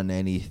hasn't done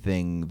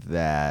anything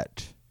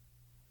that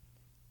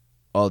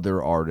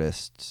other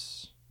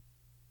artists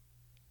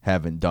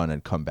haven't done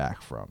and come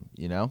back from,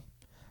 you know?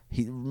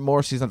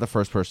 Morrissey's not the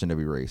first person to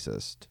be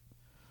racist.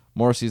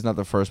 Morrissey's not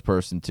the first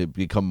person to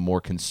become more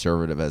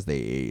conservative as they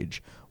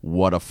age.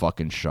 What a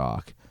fucking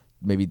shock.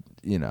 Maybe,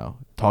 you know,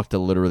 talk to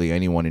literally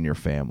anyone in your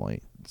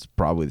family. It's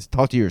probably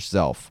talk to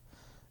yourself,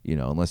 you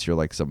know, unless you're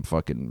like some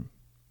fucking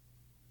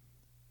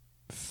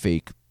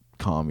fake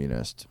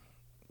communist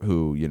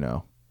who, you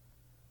know,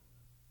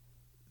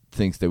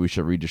 thinks that we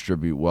should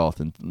redistribute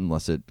wealth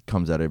unless it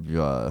comes out of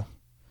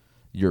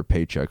your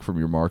paycheck from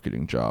your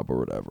marketing job or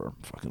whatever.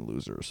 Fucking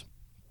losers.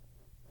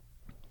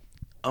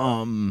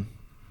 But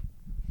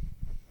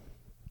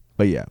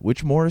yeah,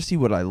 which Morrissey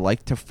would I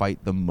like to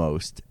fight the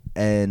most,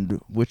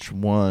 and which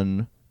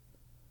one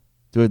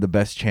do I have the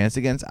best chance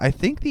against? I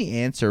think the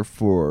answer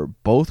for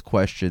both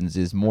questions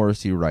is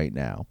Morrissey right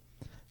now,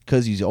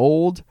 because he's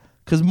old.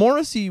 Because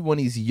Morrissey, when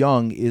he's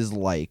young, is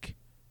like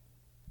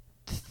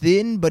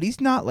thin, but he's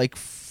not like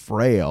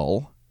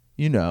frail.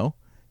 You know,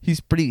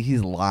 he's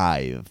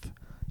live.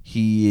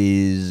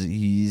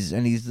 He's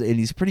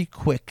pretty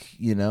quick.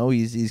 You know,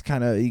 he's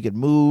kind of, he can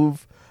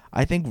move.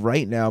 I think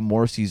right now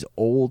Morrissey's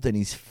old and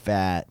he's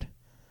fat,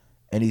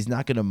 and he's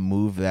not gonna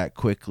move that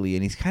quickly,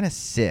 and he's kind of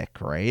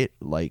sick, right?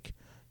 Like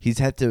he's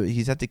had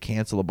to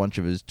cancel a bunch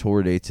of his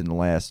tour dates in the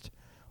last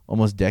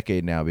almost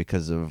decade now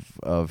because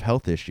of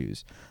health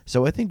issues.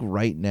 So I think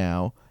right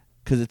now,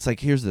 because it's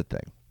like, here's the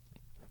thing.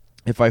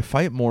 If I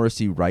fight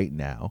Morrissey right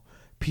now,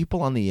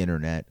 people on the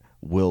internet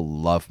will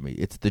love me.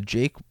 It's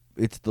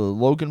the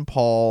Logan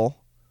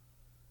Paul,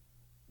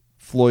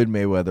 Floyd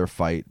Mayweather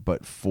fight,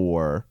 but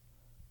for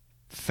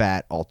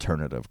fat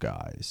alternative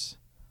guys.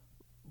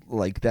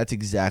 Like, that's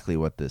exactly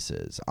what this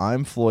is.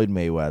 I'm Floyd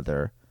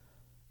Mayweather.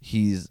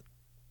 He's,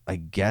 I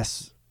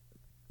guess,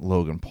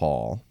 Logan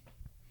Paul.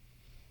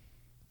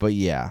 But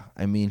yeah,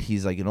 I mean,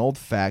 he's like an old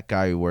fat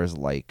guy who wears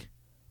like,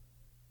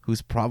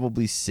 who's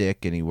probably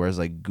sick, and he wears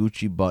like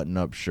Gucci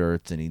button-up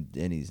shirts, and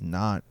he's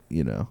not,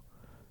 you know,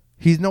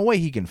 he's no way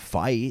he can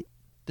fight.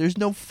 There's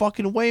no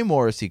fucking way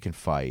Morrissey can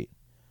fight.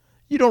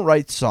 You don't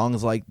write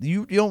songs like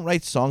you don't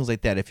write songs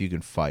like that if you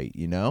can fight,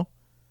 you know?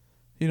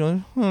 You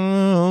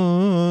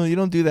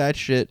don't do that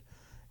shit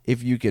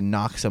if you can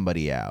knock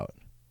somebody out.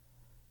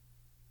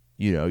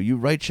 You know, you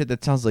write shit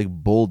that sounds like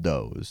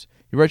Bulldoze.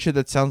 You write shit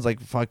that sounds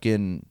like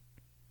fucking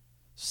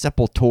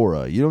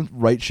Sepultura. You don't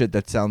write shit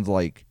that sounds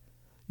like,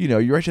 you know,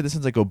 you write shit that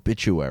sounds like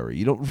Obituary.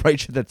 You don't write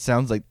shit that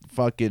sounds like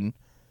fucking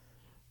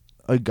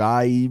a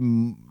guy,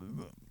 you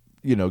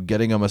know,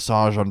 getting a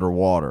massage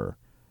underwater.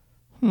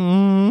 Yeah.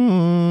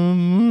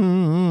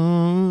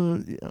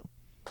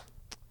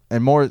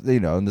 And more, you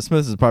know, and the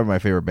Smiths is probably my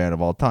favorite band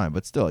of all time,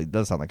 but still, he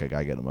does sound like a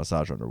guy getting a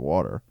massage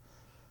underwater.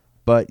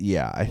 But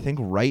yeah, I think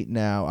right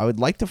now, I would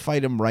like to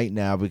fight him right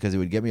now because it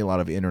would get me a lot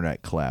of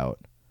internet clout.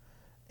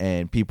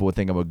 And people would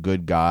think I'm a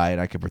good guy,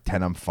 and I could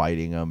pretend I'm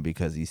fighting him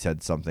because he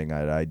said something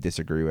that I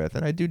disagree with.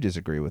 And I do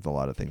disagree with a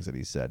lot of things that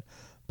he said.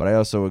 But I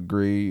also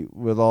agree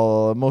with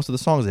most of the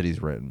songs that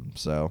he's written.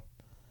 So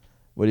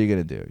what are you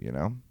going to do, you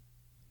know?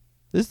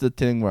 This is the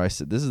thing where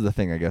this is the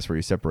thing, I guess, where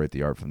you separate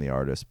the art from the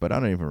artist. But I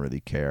don't even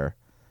really care.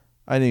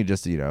 I think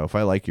just, you know, if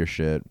I like your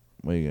shit,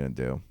 What are you going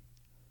to do?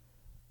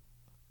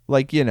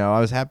 Like, I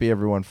was happy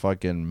everyone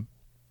fucking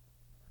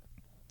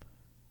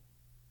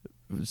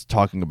was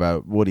talking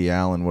about Woody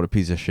Allen, what a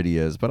piece of shit he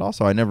is. But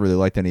also, I never really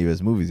liked any of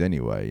his movies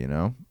anyway,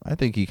 I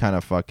think he kind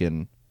of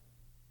fucking,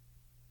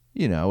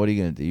 what are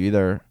you going to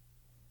do?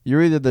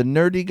 You're either the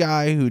nerdy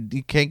guy who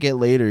you can't get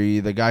laid, or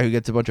you're the guy who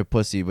gets a bunch of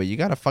pussy, but you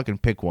got to fucking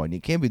pick one.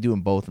 You can't be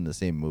doing both in the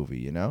same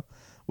movie,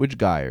 Which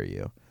guy are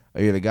you?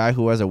 Are you the guy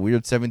who has a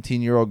weird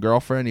 17-year-old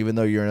girlfriend even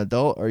though you're an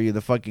adult? Or are you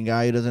the fucking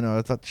guy who doesn't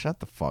know? Shut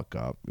the fuck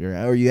up.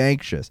 Are you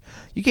anxious?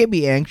 You can't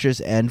be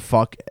anxious and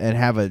fuck and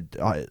have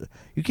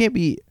you can't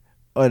be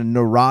a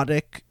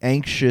neurotic,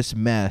 anxious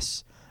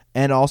mess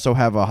and also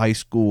have a high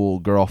school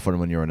girlfriend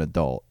when you're an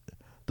adult.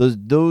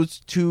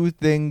 Those two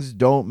things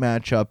don't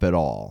match up at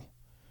all.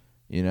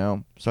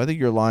 So I think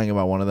you're lying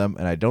about one of them,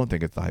 and I don't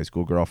think it's the high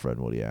school girlfriend,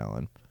 Woody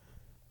Allen.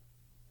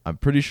 I'm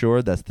pretty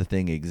sure that's the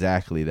thing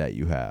exactly that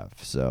you have.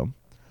 So,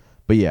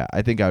 but yeah,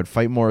 I think I would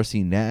fight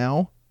Morrissey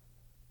now,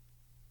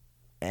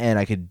 and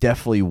I could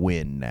definitely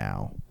win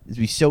now. It'd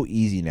be so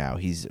easy now.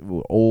 He's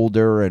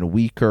older and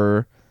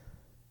weaker.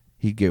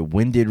 He'd get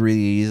winded really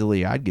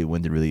easily. I'd get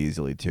winded really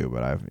easily too,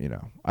 but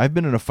I've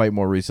been in a fight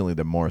more recently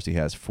than Morrissey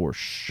has for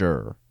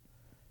sure.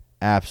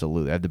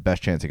 Absolutely. I have the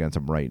best chance against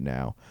him right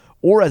now.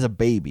 Or as a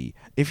baby.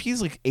 If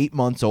he's like 8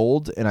 months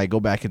old and I go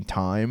back in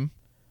time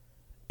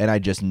and I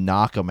just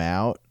knock him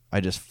out, I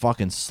just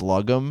fucking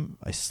slug him.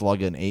 I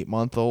slug an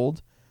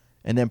 8-month-old.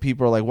 And then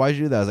people are like, why'd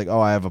you do that? I was like,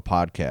 oh, I have a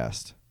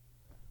podcast.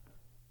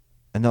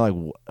 And they're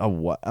like, oh,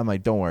 what? I'm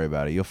like, don't worry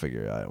about it. You'll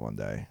figure it out one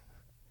day.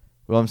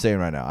 Well, I'm saying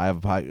right now, I have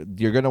a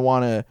podcast. You're going to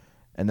want to.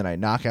 And then I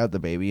knock out the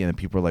baby, and then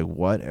people are like,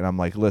 what? And I'm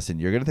like, listen,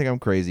 you're going to think I'm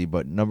crazy,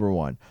 but number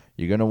one,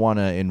 you're going to want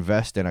to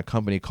invest in a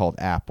company called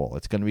Apple.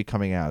 It's going to be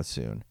coming out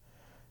soon.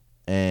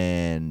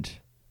 And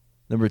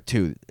number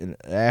two,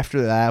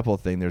 after the Apple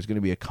thing, there's going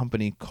to be a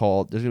company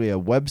there's going to be a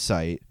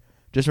website.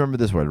 Just remember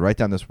this word. Write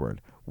down this word.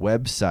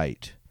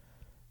 Website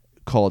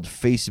called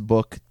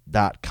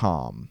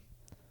Facebook.com.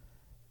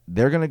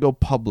 They're going to go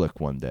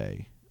public one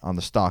day on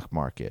the stock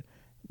market.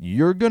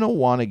 You're going to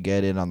want to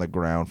get in on the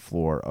ground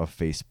floor of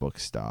Facebook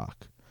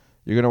stock.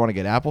 You're going to want to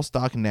get Apple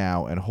stock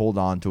now and hold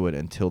on to it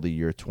until the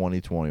year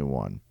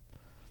 2021.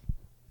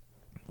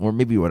 Or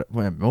maybe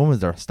when was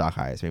their stock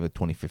highest? Maybe like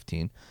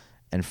 2015.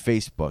 And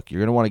Facebook, you're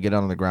going to want to get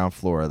on the ground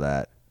floor of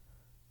that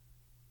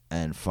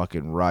and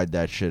fucking ride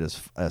that shit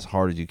as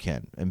hard as you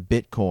can. And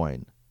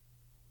Bitcoin,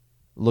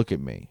 look at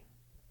me.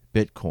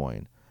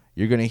 Bitcoin.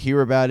 You're going to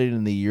hear about it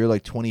in the year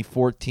like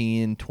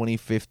 2014,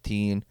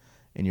 2015,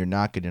 and you're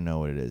not going to know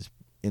what it is.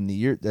 In the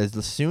year, as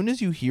soon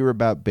as you hear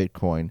about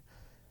Bitcoin,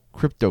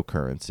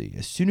 cryptocurrency,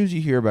 as soon as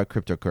you hear about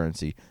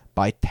cryptocurrency,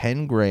 buy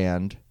 10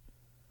 grand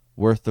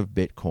worth of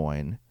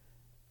Bitcoin,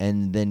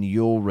 and then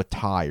you'll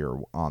retire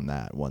on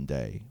that one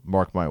day.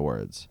 Mark my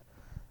words.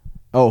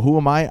 Oh, who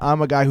am I?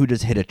 I'm a guy who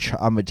just hit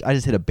I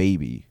just hit a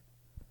baby,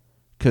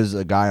 because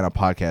a guy on a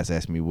podcast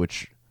asked me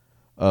which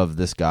of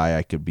this guy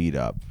I could beat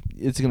up.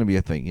 It's gonna be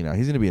a thing,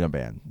 He's gonna be in a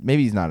band.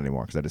 Maybe he's not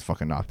anymore because I just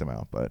fucking knocked him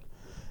out, but.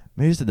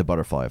 Maybe it's the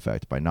butterfly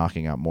effect. By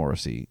knocking out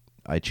Morrissey,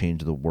 I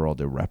changed the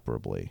world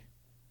irreparably.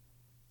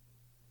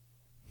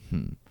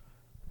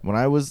 When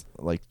I was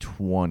like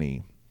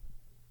 20,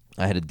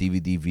 I had a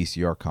DVD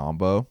VCR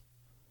combo,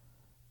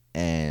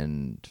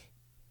 and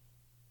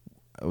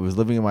I was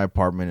living in my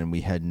apartment, and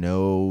we had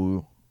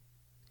no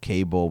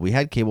cable. We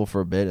had cable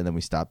for a bit, and then we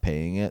stopped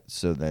paying it,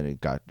 so then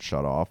it got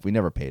shut off. We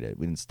never paid it.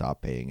 We didn't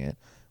stop paying it.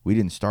 We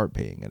didn't start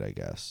paying it, I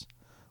guess.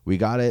 We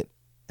got it.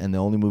 And the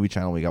only movie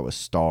channel we got was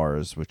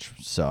Stars, which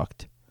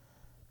sucked.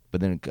 But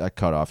then it got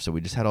cut off, so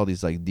we just had all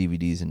these like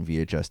DVDs and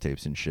VHS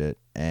tapes and shit.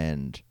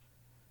 And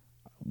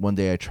one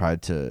day I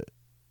tried to,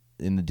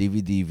 in the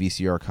DVD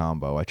VCR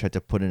combo, I tried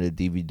to put in a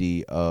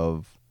DVD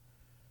of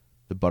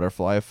The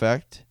Butterfly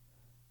Effect,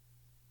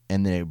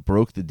 and then it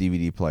broke the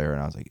DVD player,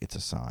 and I was like, it's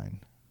a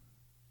sign.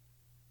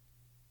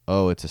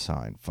 Oh, it's a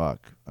sign.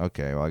 Fuck.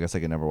 Okay, well, I guess I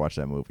can never watch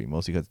that movie,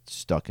 mostly because it's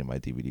stuck in my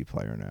DVD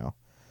player now.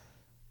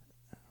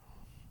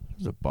 It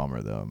was a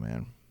bummer, though,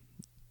 man.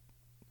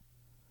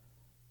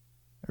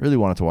 I really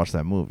wanted to watch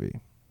that movie.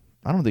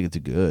 I don't think it's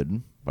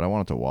good, but I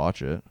wanted to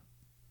watch it.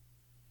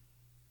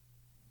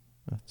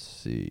 Let's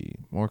see.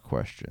 More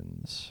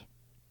questions.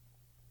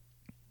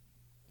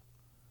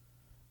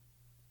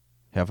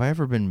 Have I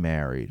ever been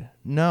married?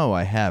 No,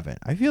 I haven't.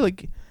 I feel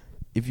like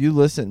if you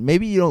listen,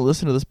 maybe you don't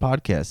listen to this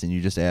podcast and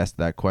you just asked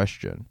that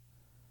question.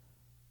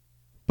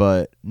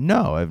 But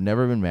no, I've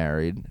never been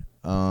married.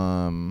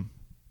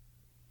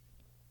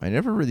 I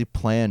never really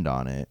planned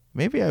on it.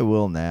 Maybe I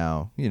will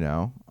now.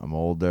 I'm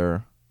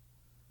older.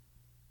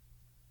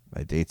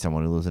 I date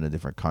someone who lives in a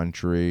different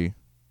country.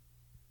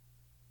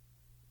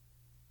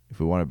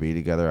 If we want to be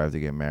together, I have to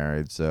get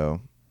married.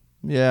 So,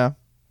 yeah.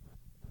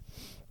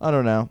 I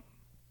don't know.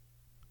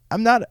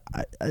 I'm not...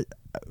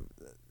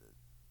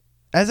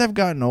 as I've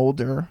gotten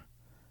older,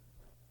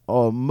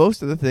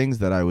 most of the things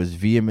that I was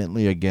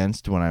vehemently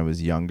against when I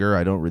was younger,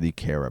 I don't really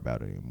care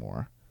about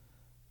anymore.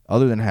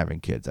 Other than having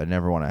kids, I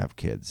never want to have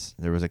kids.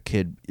 There was a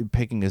kid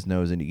picking his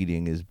nose and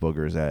eating his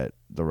boogers at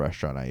the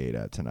restaurant I ate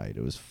at tonight.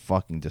 It was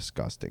fucking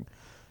disgusting.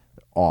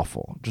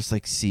 Awful. Just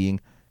like seeing,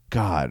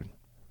 God,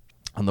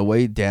 on the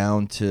way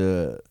down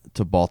to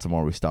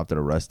Baltimore, we stopped at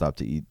a rest stop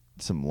to eat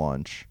some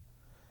lunch.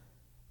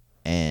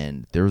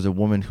 And there was a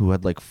woman who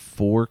had like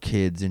 4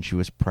 kids and she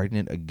was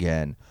pregnant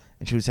again.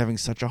 And she was having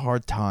such a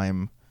hard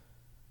time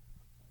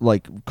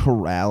like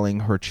corralling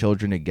her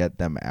children to get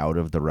them out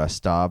of the rest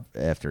stop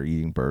after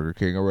eating Burger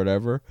King or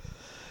whatever.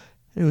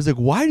 And it was like,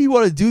 why do you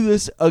want to do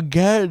this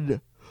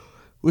again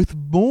with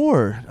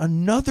more?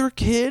 Another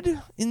kid?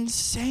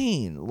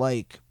 Insane.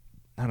 Like,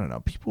 I don't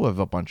know. People who have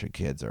a bunch of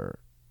kids are,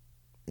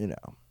 you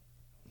know.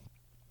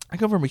 I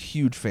come from a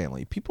huge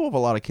family. People who have a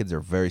lot of kids are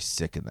very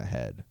sick in the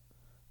head.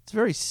 It's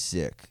very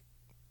sick.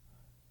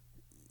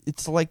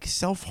 It's like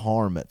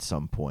self-harm at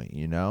some point,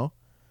 you know?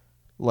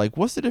 Like,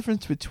 what's the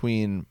difference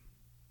between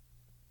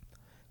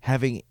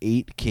having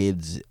 8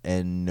 kids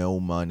and no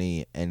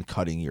money and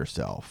cutting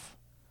yourself?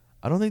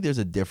 I don't think there's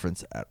a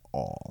difference at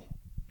all.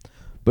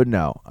 But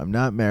no, I'm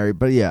not married.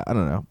 But yeah, I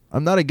don't know.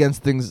 I'm not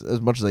against things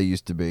as much as I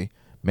used to be.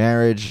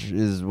 Marriage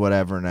is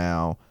whatever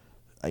now.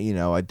 You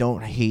know, I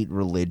don't hate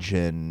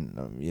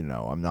religion. You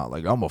know, I'm not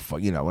like,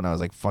 you know, when I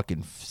was like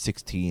fucking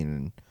 16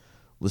 and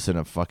listen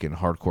to fucking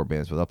hardcore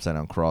bands with upside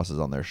down crosses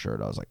on their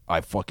shirt, I was like,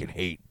 I fucking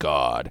hate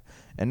God.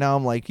 And now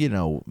I'm like, you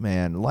know,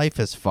 man, life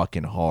is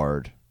fucking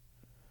hard.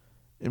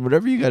 And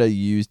whatever you got to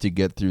use to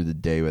get through the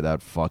day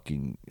without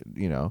fucking,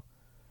 you know,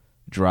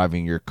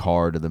 driving your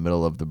car to the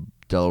middle of the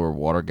Delaware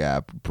Water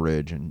Gap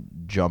Bridge and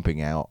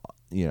jumping out,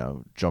 you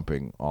know,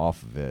 jumping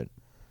off of it,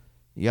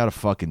 you got to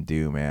fucking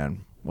do,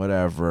 man.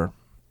 Whatever.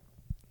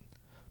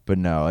 But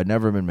no, I'd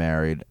never been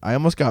married. I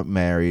almost got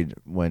married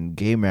when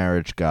gay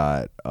marriage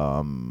got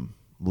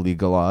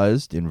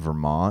legalized in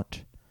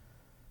Vermont.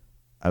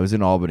 I was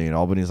in Albany, and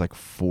Albany is like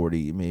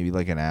 40, maybe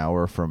like an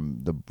hour from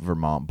the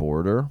Vermont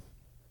border.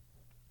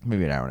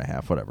 Maybe an hour and a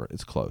half, whatever.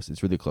 It's close.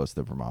 It's really close to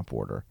the Vermont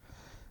border.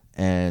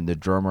 And the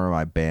drummer of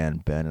my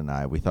band, Ben, and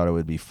I, we thought it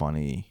would be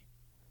funny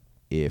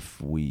if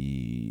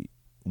we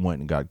went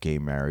and got gay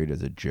married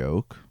as a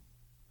joke.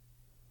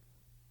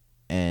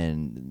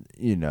 And,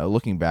 you know,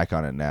 looking back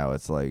on it now,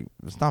 it's like,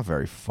 it's not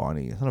very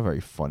funny. It's not a very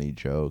funny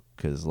joke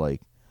because,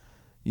 like,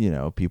 you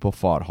know, people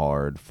fought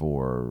hard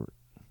for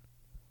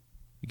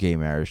gay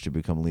marriage to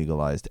become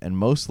legalized. And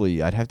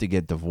mostly I'd have to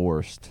get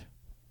divorced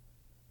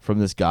from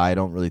this guy I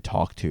don't really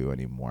talk to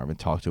anymore. I haven't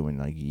talked to him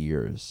in like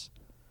years.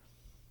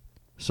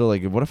 So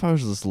like, what if I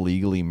was just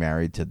legally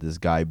married to this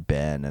guy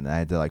Ben, and I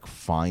had to like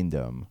find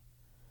him,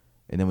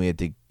 and then we had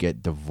to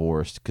get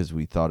divorced because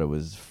we thought it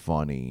was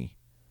funny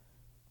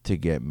to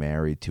get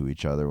married to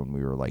each other when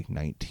we were like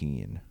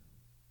 19.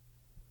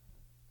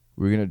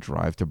 We were gonna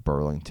drive to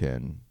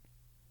Burlington.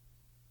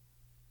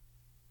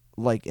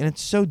 Like, and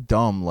it's so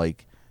dumb.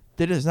 Like,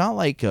 there's not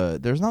like a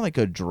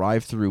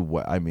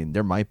drive-through. I mean,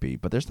 there might be,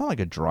 but there's not like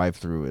a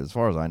drive-through. As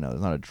far as I know,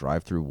 there's not a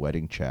drive-through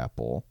wedding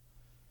chapel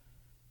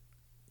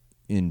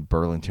in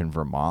Burlington,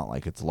 Vermont,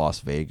 like it's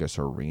Las Vegas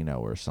or Reno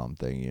or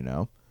something. You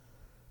know,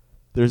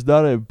 there's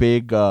not a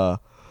big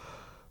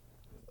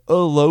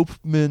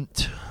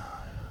elopement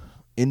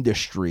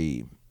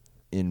industry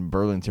in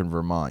Burlington,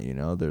 Vermont. You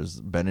know, there's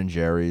Ben and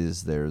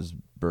Jerry's, there's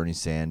Bernie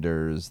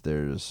Sanders,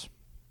 there's,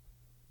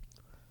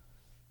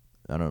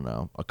 I don't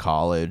know, a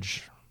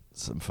college,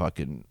 some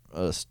fucking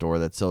store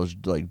that sells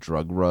like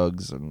drug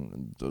rugs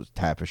and those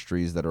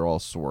tapestries that are all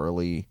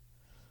swirly,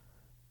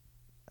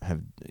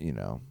 have, you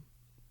know,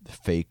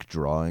 fake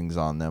drawings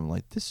on them.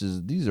 Like,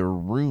 these are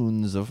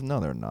runes of, no,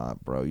 they're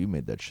not, bro. You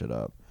made that shit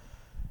up.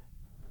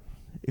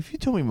 If you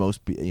told me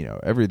you know,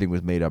 everything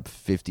was made up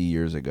 50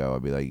 years ago,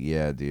 I'd be like,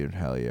 yeah, dude,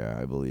 hell yeah,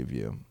 I believe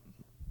you.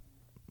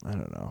 I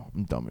don't know.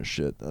 I'm dumb as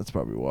shit. That's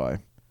probably why.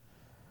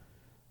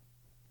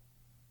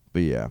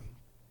 But yeah.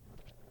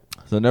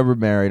 So never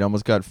married.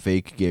 Almost got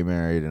fake gay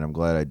married, and I'm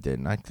glad I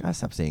didn't. I gotta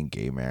stop saying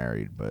gay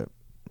married, but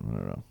I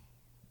don't know.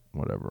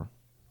 Whatever.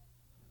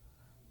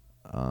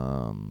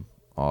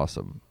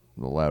 Awesome.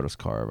 The loudest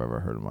car I've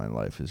ever heard in my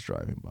life is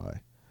driving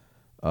by.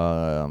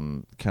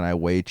 Can I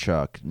weigh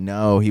Chuck?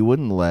 No, he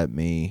wouldn't let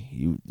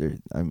me.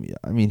 I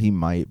mean, he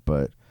might,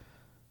 but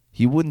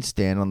he wouldn't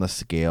stand on the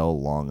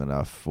scale long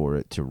enough for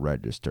it to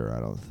register,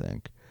 I don't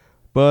think.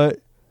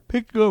 But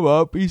pick him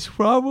up. He's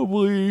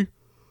probably,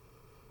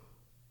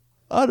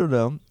 I don't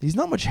know. He's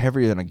not much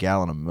heavier than a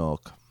gallon of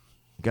milk.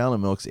 A gallon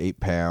of milk's 8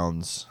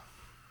 pounds.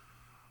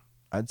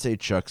 I'd say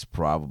Chuck's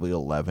probably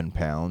 11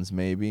 pounds,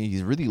 maybe.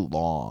 He's really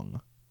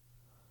long.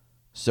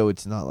 So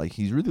it's not like,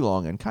 he's really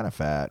long and kind of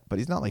fat, but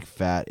he's not like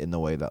fat in the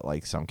way that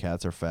like some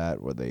cats are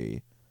fat, where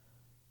they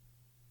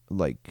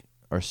like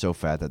are so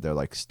fat that their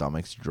like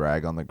stomachs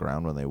drag on the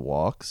ground when they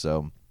walk.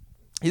 So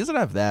he doesn't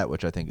have that,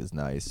 which I think is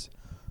nice.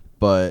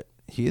 But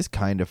he is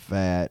kind of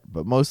fat,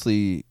 but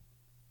mostly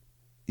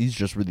he's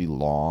just really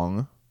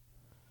long.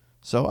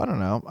 So I don't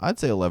know. I'd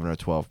say 11 or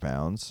 12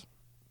 pounds.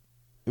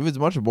 If it's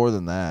much more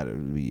than that, it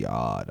would be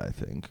odd, I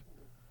think.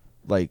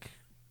 Like,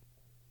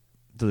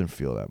 it doesn't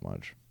feel that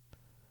much.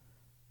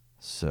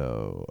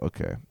 So,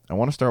 okay. I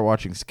want to start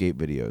watching skate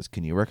videos.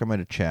 Can you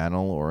recommend a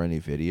channel or any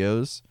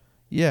videos?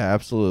 Yeah,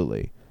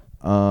 absolutely.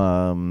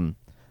 I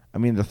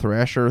mean, the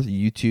Thrasher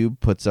YouTube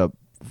puts up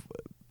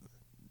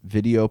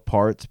video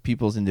parts,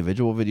 people's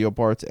individual video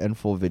parts, and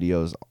full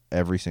videos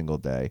every single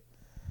day.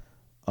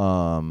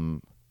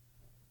 You're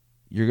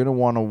going to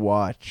want to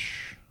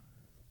watch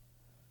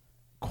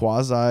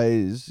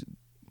Quasi's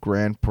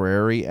Grand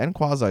Prairie and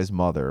Quasi's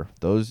mother.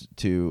 Those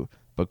two.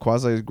 But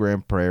Quasi's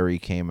Grand Prairie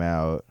came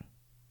out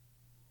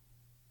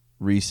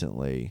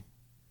recently,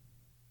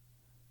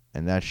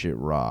 and that shit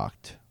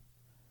rocked.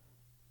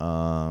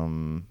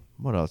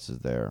 What else is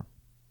there?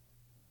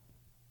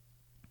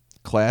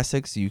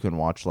 Classics, you can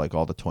watch like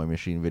all the Toy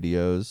Machine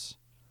videos.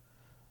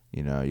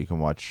 You know, you can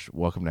watch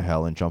Welcome to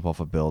Hell and Jump Off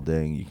a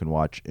Building. You can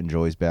watch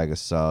Enjoy's Bag of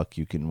Suck.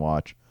 You can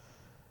watch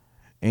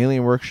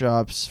Alien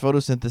Workshops,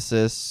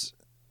 Photosynthesis,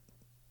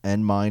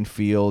 and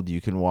Minefield.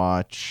 You can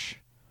watch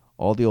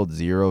all the old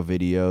Zero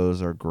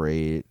videos are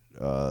great.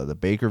 The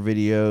Baker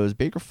videos.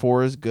 Baker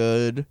 4 is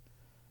good.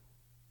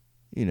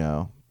 You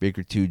know,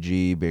 Baker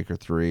 2G, Baker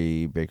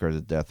 3, Baker has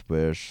a Death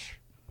Wish.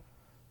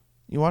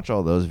 You watch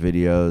all those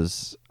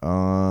videos.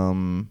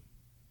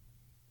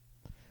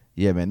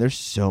 Yeah, man, there's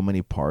so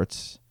many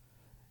parts.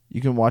 You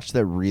can watch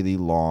that really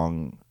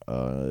long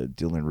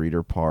Dylan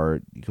Reader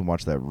part. You can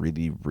watch that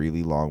really,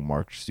 really long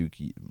Mark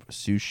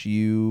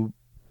Sushiu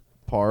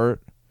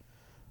part.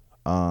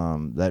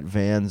 That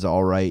Van's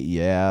Alright,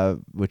 yeah,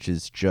 which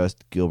is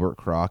just Gilbert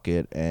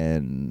Crockett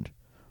and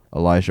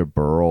Elijah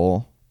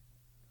Burrell.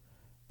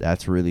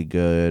 That's really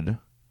good.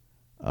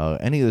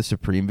 Any of the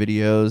Supreme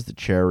videos, the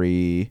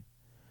Cherry...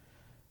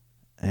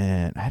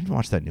 And I hadn't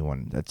watched that new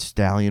one, that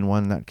Stallion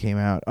one that came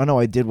out. Oh, no,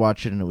 I did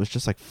watch it, and it was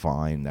just, like,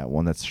 fine. That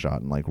one that's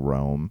shot in, like,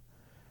 Rome.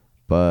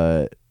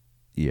 But,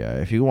 yeah,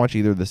 if you can watch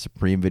either of the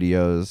Supreme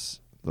videos,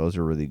 those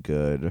are really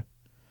good.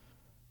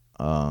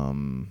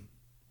 Any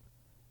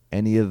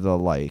of the,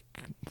 like,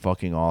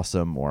 fucking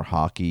awesome or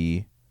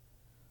hockey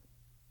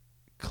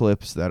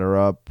clips that are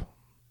up,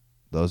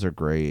 those are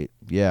great.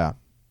 Yeah.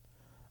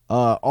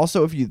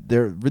 Also,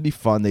 they're really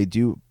fun. They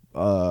do...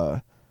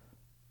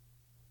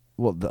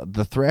 Well,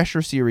 the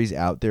Thrasher series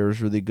out there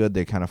is really good.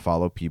 They kind of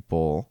follow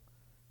people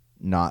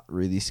not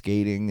really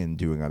skating and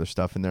doing other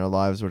stuff in their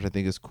lives, which I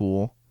think is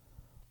cool.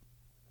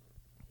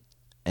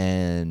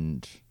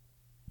 And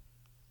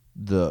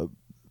the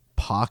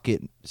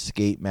Pocket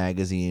Skate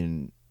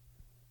Magazine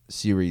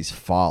series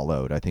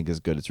Followed, I think, is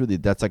good.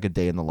 That's like a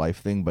day in the life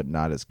thing, but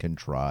not as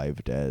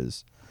contrived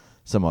as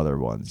some other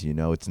ones. You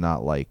know, it's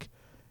not like,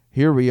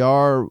 here we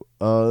are,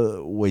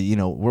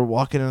 we're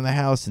walking in the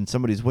house and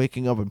somebody's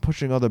waking up and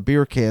pushing all the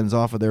beer cans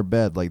off of their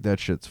bed. Like, that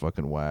shit's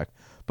fucking whack.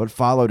 But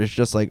Followed is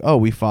just like, oh,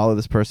 we follow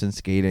this person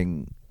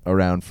skating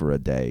around for a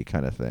day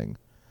kind of thing.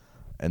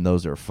 And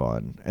those are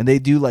fun. And they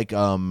do, like,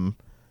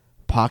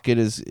 Pocket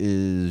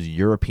is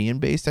European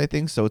based, I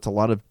think. So it's a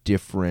lot of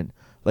different,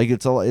 like,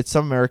 it's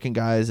some American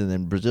guys and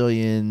then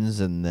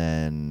Brazilians and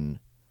then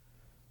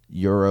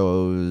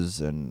Euros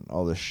and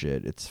all this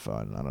shit. It's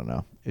fun. I don't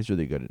know. It's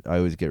really good. I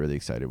always get really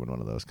excited when one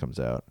of those comes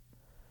out.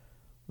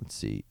 Let's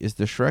see. Is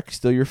the Shrek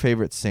still your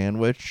favorite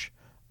sandwich?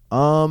 It's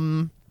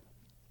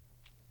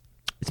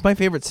my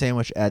favorite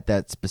sandwich at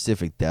that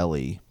specific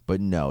deli,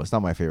 but no, it's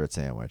not my favorite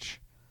sandwich.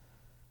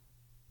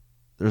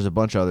 There's a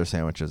bunch of other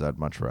sandwiches I'd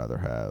much rather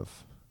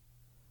have.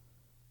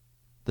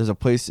 There's a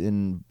place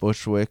in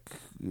Bushwick,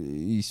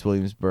 East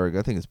Williamsburg.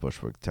 I think it's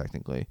Bushwick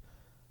technically.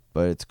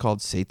 But it's called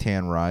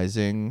Seitan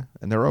Rising,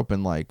 and they're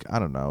open like, I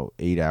don't know,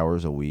 8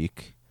 hours a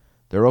week.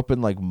 They're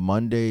open like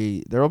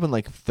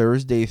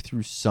Thursday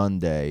through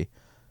Sunday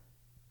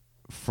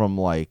from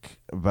like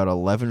about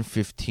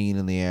 11:15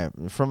 in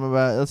the from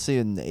about, let's see,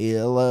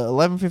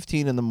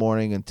 11:15 in the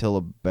morning until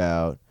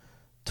about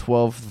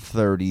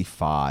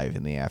 12:35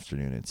 in the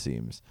afternoon, it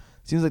seems.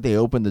 It seems like they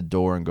open the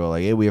door and go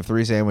like, hey, we have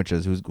 3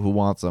 sandwiches, who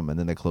wants them? And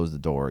then they close the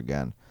door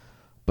again.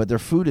 But their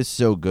food is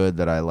so good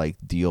that I like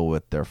deal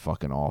with their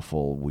fucking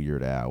awful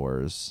weird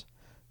hours.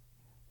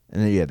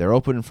 And then, yeah, they're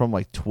open from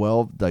like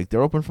 12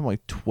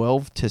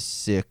 to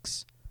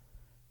 6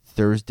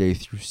 Thursday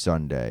through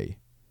Sunday,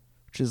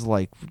 which is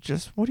like,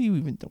 just, what do you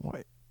even do?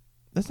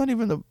 That's not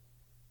even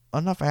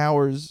enough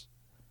hours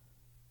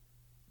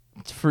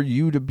for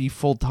you to be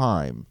full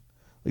time.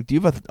 Like, do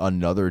you have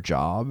another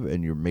job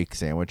and you make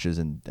sandwiches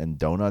and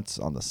donuts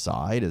on the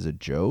side as a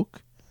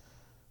joke?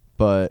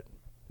 But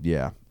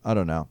yeah, I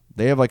don't know.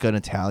 They have like an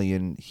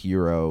Italian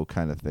hero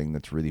kind of thing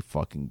that's really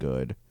fucking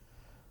good.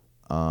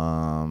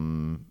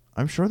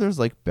 I'm sure there's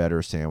like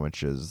better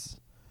sandwiches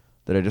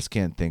that I just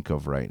can't think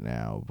of right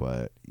now.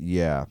 But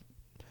yeah,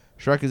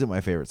 Shrek isn't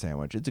my favorite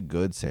sandwich. It's a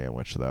good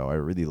sandwich though. I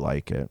really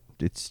like it.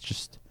 It's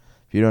just,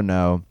 if you don't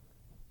know,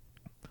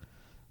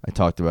 I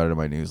talked about it in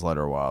my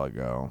newsletter a while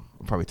ago.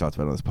 I probably talked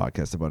about it on this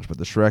podcast a bunch. But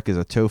the Shrek is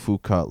a tofu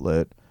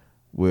cutlet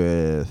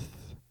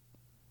with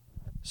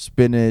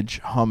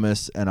spinach,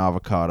 hummus, and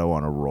avocado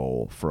on a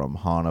roll from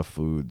Hana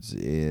Foods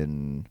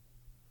in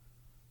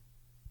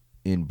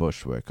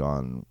Bushwick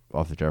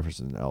off the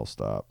Jefferson L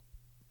stop.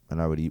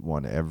 and I would eat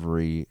one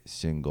every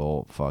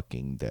single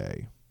fucking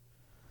day.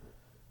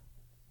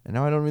 And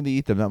now I don't really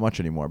eat them that much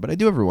anymore, but I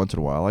do every once in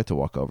a while. I like to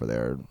walk over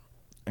there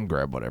and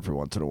grab one every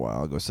once in a while.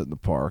 I'll go sit in the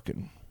park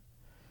and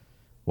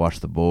watch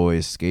the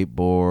boys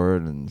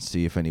skateboard and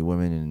see if any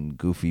women in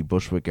goofy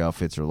Bushwick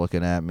outfits are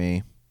looking at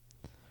me.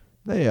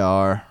 They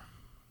are.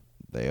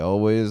 They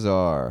always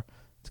are.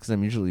 It's because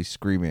I'm usually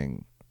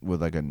screaming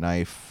with like a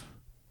knife.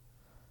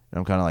 And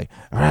I'm kind of like,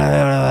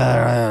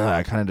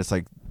 I kind of just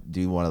like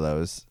do one of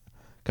those.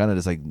 Kind of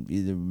just like,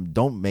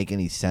 don't make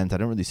any sense. I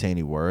don't really say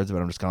any words,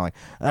 but I'm just kind of like,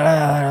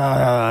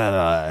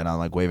 and I'm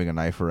like waving a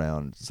knife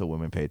around so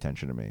women pay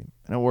attention to me.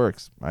 And it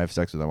works. I have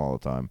sex with them all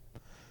the time.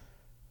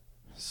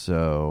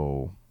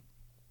 So,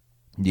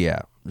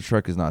 yeah,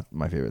 Shrek is not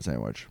my favorite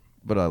sandwich,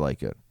 but I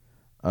like it.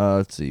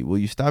 Let's see. Will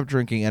you stop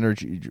drinking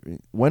energy?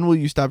 When will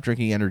you stop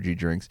drinking energy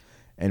drinks?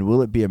 And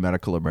will it be a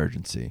medical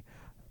emergency?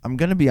 I'm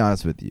going to be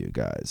honest with you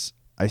guys.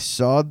 I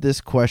saw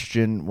this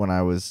question when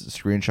I was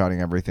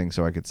screenshotting everything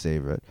so I could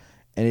save it.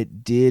 And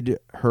it did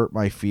hurt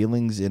my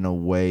feelings in a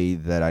way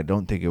that I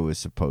don't think it was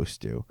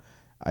supposed to.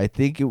 I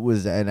think it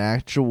was an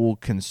actual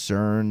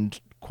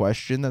concerned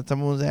question that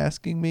someone was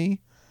asking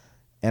me.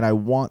 And I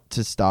want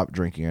to stop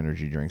drinking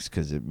energy drinks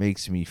because it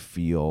makes me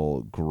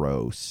feel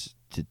gross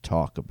to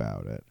talk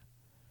about it.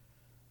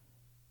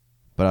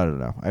 But I don't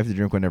know. I have to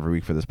drink one every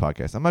week for this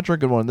podcast. I'm not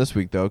drinking one this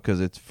week, though, because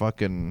it's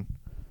fucking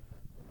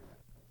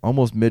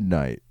almost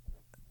midnight.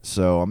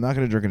 So I'm not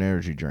going to drink an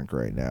energy drink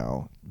right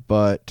now.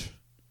 But,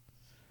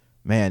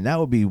 man, that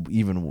would be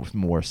even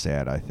more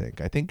sad, I think.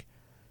 I think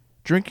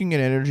drinking an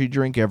energy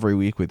drink every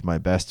week with my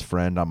best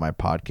friend on my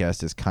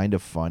podcast is kind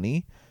of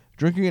funny.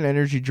 Drinking an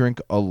energy drink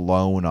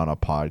alone on a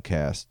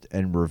podcast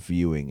and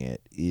reviewing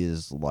it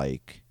is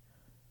like,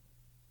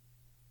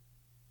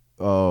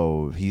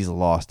 oh, he's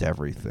lost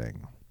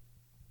everything.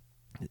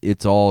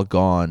 It's all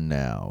gone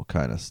now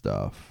kind of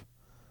stuff.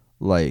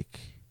 Like,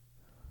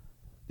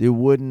 it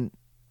wouldn't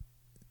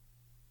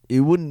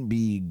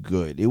be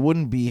good. It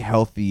wouldn't be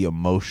healthy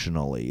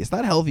emotionally. It's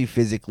not healthy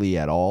physically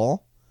at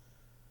all,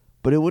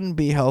 but it wouldn't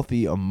be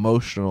healthy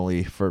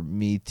emotionally for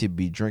me to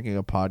be drinking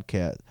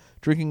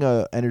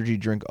a energy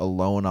drink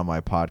alone on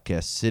my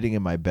podcast, sitting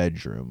in my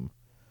bedroom,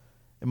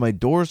 and my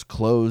door's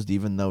closed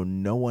even though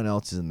no one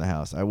else is in the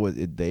house.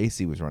 The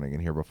AC was running in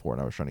here before,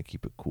 and I was trying to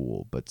keep it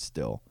cool, but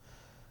still.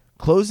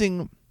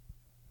 Closing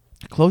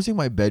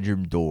my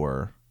bedroom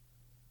door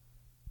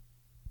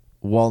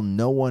while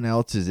no one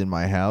else is in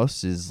my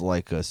house is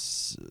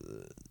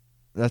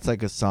that's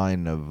like a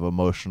sign of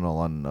emotional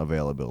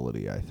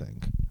unavailability, I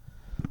think.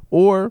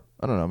 Or,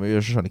 I don't know, maybe I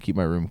was just trying to keep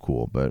my room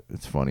cool, but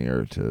it's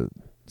funnier to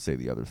say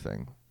the other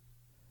thing.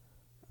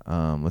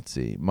 Let's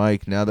see.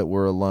 Mike, now that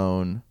we're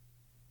alone,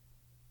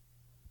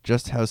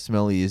 just how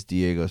smelly is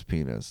Diego's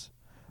penis?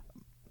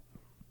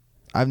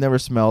 I've never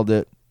smelled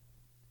it.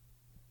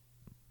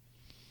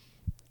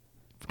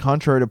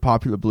 Contrary to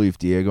popular belief,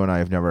 Diego and I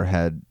have never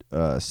had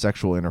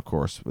sexual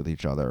intercourse with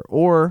each other.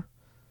 Or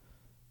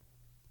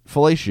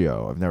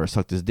fellatio. I've never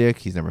sucked his dick.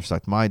 He's never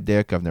sucked my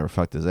dick. I've never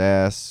fucked his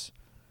ass.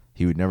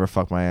 He would never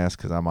fuck my ass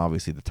because I'm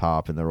obviously the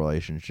top in the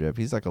relationship.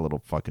 He's like a little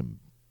fucking,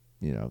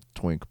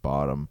 twink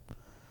bottom.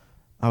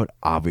 I would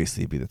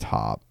obviously be the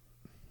top.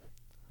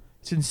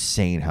 It's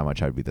insane how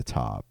much I'd be the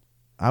top.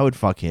 I would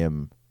fuck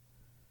him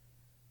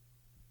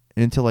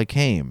until I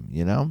came,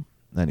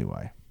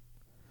 Anyway.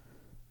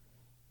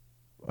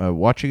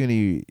 Watching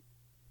any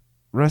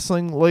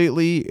wrestling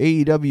lately?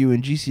 AEW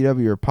and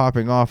GCW are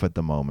popping off at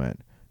the moment.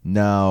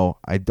 No,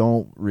 I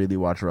don't really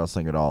watch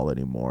wrestling at all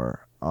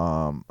anymore.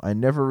 I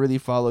never really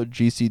followed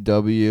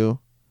GCW.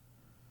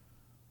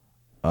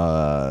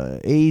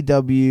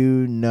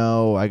 AEW,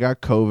 no. I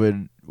got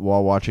COVID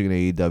while watching an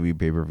AEW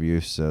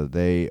pay-per-view, so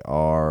they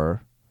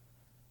are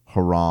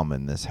haram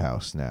in this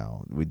house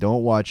now. We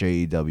don't watch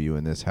AEW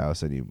in this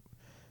house anymore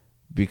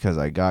because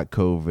I got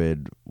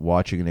COVID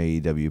watching an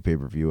AEW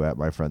pay-per-view at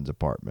my friend's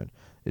apartment.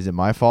 Is it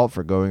my fault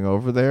for going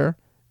over there?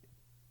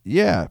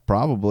 Yeah,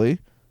 probably.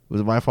 Was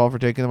it my fault for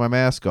taking my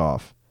mask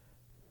off?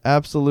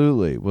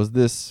 Absolutely. Was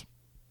this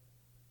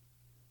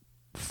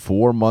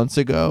 4 months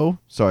ago,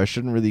 so I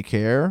shouldn't really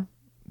care?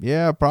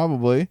 Yeah,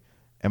 probably.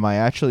 Am I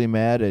actually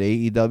mad at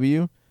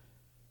AEW?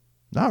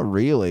 Not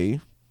really.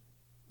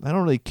 I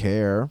don't really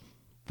care,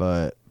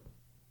 but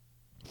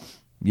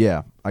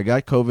yeah, I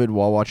got COVID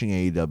while watching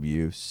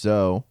AEW,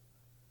 so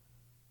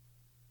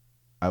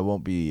I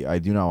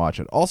do not watch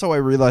it. Also, I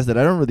realized that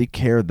I don't really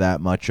care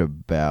that much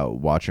about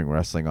watching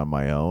wrestling on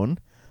my own,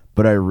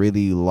 but I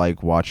really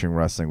like watching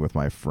wrestling with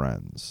my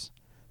friends.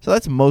 So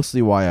that's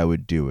mostly why I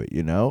would do it,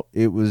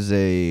 It was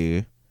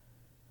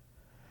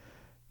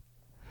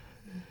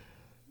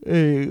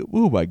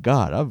oh my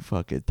God, I'm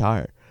fucking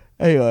tired.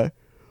 Anyway,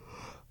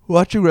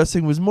 watching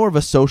wrestling was more of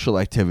a social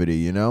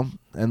activity,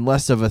 and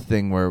less of a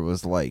thing where it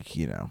was like,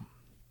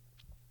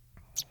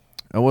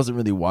 I wasn't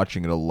really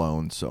watching it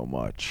alone so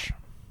much.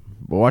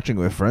 But watching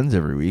it with friends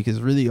every week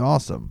is really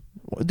awesome.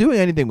 Doing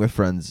anything with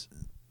friends,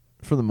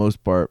 for the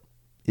most part,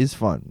 is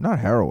fun. Not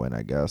heroin,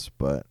 I guess,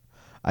 but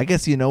I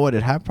guess you know what?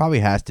 It probably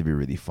has to be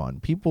really fun.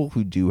 People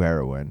who do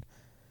heroin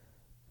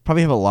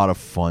probably have a lot of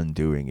fun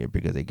doing it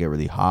because they get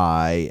really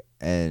high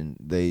and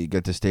they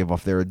get to stave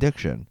off their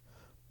addiction.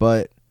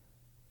 But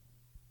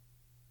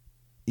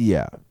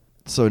yeah,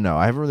 so no,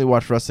 I haven't really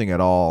watched wrestling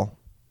at all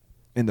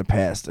in the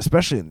past,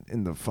 especially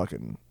in the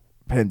fucking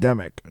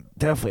pandemic.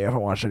 Definitely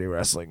haven't watched any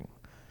wrestling.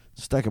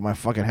 Stuck in my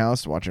fucking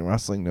house watching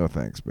wrestling. No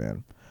thanks,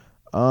 man.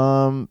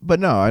 But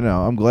no, I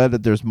know. I'm glad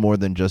that there's more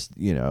than just,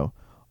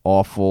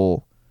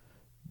 awful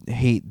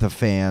hate the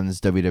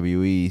fans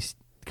WWE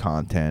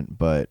content.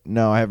 But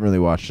no, I haven't really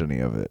watched any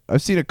of it.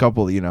 I've seen a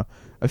couple,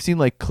 I've seen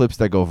like clips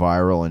that go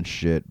viral and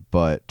shit,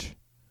 but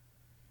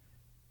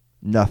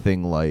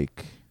nothing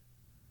like.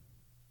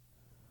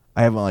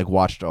 I haven't like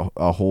watched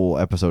a whole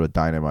episode of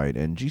Dynamite,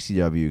 and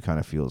GCW kind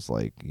of feels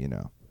like,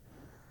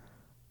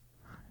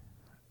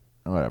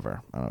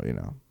 whatever. I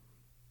don't,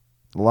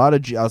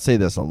 I'll say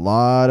this, a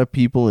lot of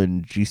people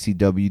in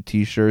GCW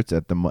t-shirts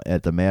at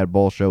the Mad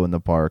Ball show in the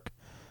park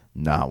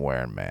not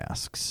wearing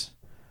masks.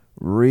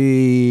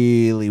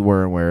 Really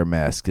weren't wearing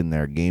masks in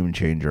their Game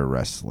Changer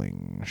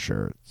Wrestling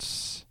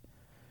shirts.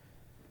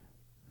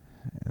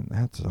 And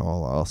that's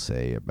all I'll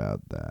say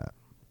about that.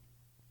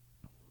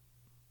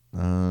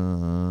 Let's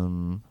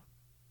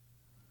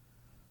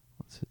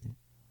see.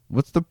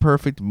 What's the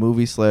perfect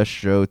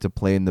movie/show to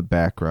play in the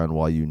background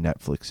while you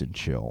Netflix and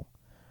chill?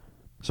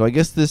 So I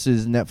guess this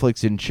is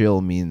Netflix and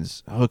chill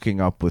means hooking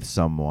up with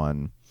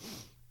someone.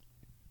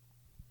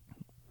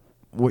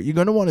 What you're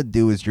going to want to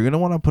do is you're going to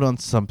want to put on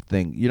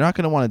something. You're not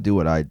going to want to do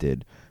what I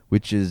did,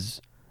 which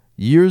is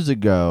years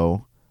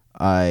ago,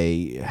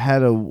 I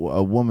had a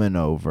woman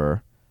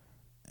over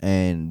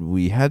and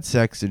we had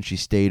sex and she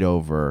stayed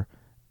over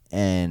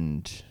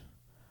and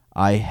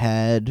I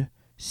had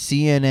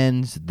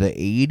CNN's The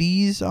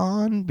 80s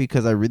on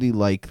because I really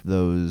like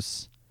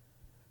those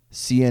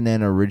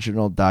CNN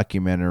original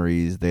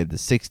documentaries. They had the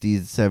 60s, the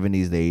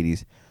 70s, the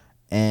 80s.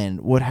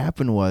 And what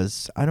happened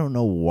was, I don't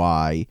know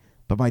why,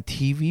 but my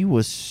TV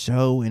was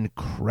so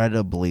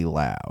incredibly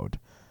loud.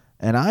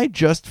 And I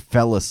just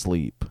fell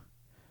asleep.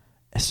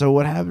 So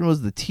what happened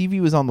was the TV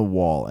was on the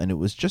wall and it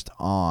was just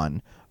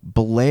on,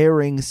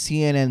 blaring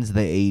CNN's The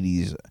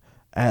 80s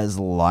as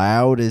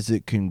loud as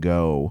it can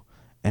go.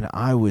 And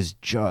I was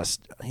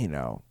just,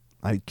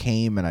 I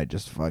came and I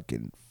just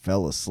fucking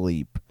fell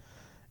asleep.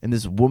 And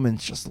this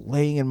woman's just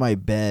laying in my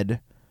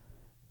bed.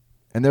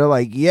 And they're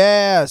like,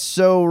 yeah,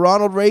 so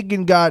Ronald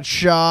Reagan got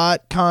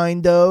shot,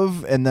 kind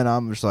of. And then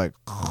I'm just like,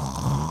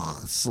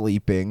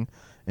 sleeping.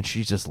 And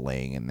she's just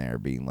laying in there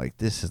being like,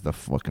 this is the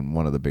fucking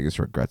one of the biggest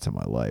regrets of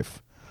my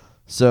life.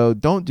 So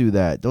don't do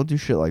that. Don't do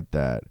shit like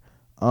that.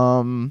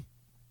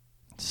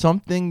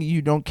 Something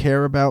you don't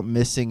care about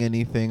missing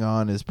anything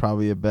on is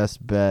probably a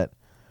best bet.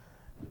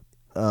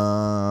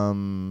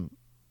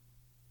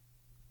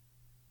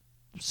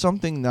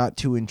 Something not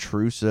too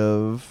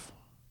intrusive.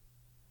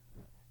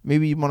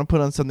 Maybe you want to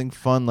put on something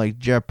fun like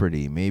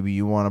Jeopardy. Maybe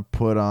you want to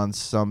put on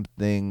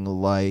something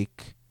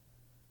like,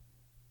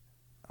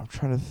 I'm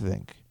trying to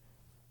think.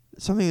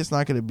 Something that's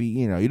not going to be,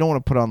 you don't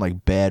want to put on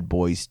like Bad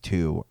Boys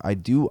 2. I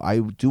do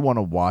want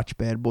to watch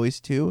Bad Boys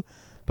 2,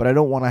 but I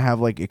don't want to have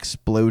like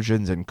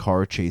explosions and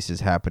car chases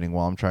happening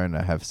while I'm trying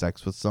to have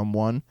sex with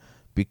someone,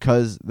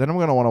 because then I'm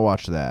going to want to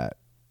watch that.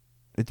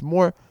 It's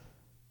more,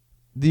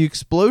 the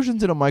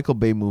explosions in a Michael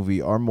Bay movie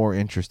are more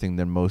interesting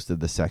than most of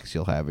the sex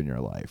you'll have in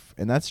your life.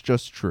 And that's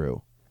just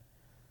true.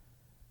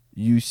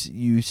 You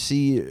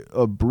see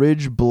a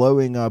bridge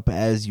blowing up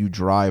as you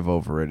drive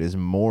over it is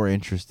more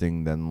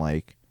interesting than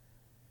like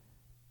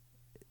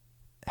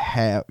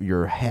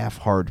your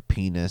half-hard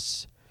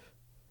penis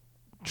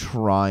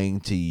trying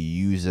to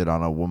use it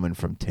on a woman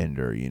from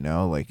Tinder,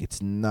 Like,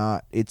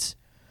 it's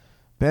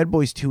Bad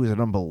Boys 2 is an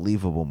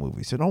unbelievable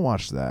movie, so don't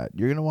watch that.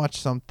 You're going to watch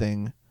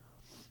something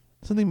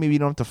maybe you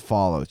don't have to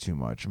follow too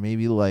much.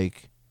 Maybe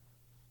like,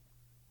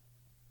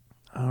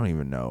 I don't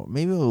even know.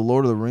 Maybe a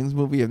Lord of the Rings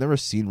movie. I've never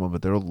seen one,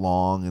 but they're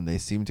long and they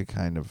seem to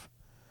kind of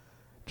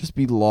just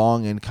be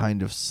long and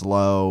kind of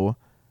slow.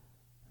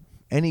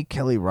 Any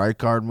Kelly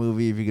Reichardt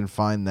movie, if you can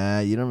find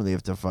that, you don't really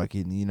have to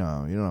fucking, you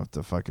don't have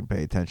to fucking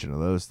pay attention to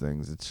those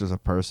things. It's just a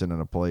person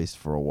and a place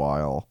for a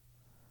while.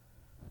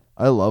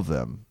 I love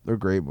them. They're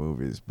great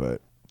movies,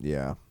 but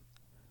yeah.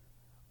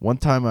 One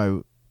time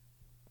I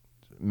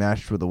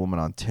matched with a woman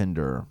on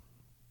Tinder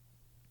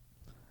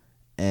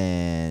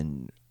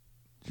and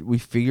we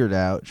figured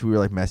out, we were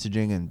like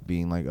messaging and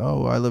being like,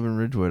 oh, I live in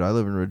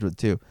Ridgewood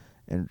too.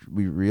 And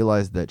we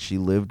realized that she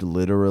lived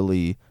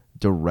literally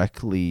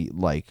directly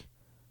like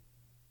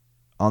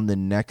on the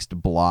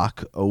next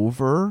block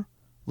over,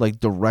 like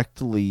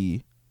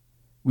directly.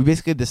 We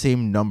basically had the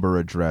same number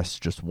address,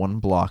 just one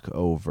block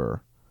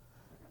over.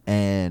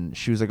 And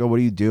she was like, oh, what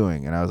are you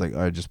doing? And I was like,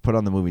 I just put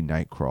on the movie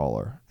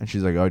Nightcrawler. And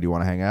she's like, oh, do you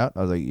want to hang out?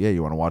 I was like, yeah,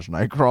 you want to watch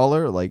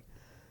Nightcrawler? Like,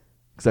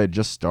 because I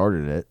just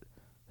started it.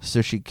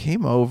 So she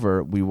came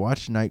over. We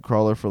watched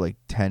Nightcrawler for like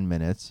 10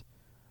 minutes.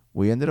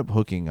 We ended up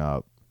hooking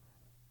up.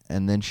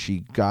 And then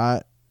she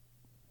got,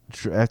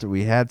 after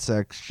we had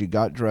sex, she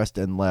got dressed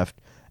and left.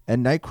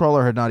 and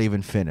Nightcrawler had not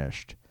even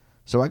finished.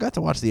 So I got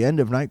to watch the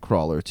end of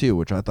Nightcrawler too,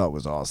 which I thought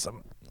was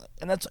awesome.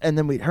 And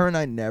then her and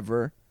I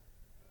never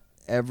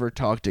ever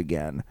talked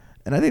again.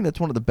 And I think that's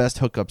one of the best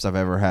hookups I've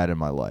ever had in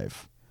my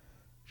life.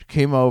 She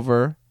came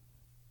over,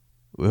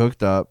 we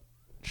hooked up,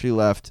 she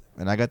left,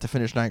 and I got to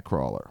finish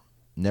Nightcrawler.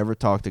 Never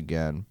talked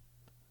again.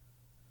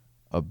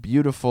 A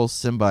beautiful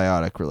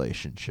symbiotic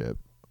relationship.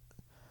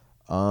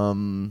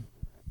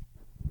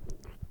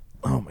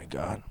 Oh my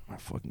God, my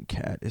fucking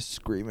cat is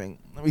screaming.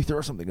 Let me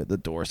throw something at the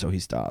door so he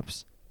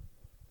stops.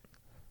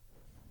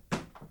 I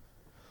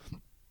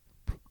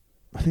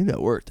think that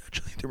worked,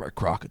 actually. Threw my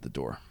crock at the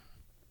door.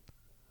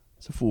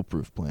 It's a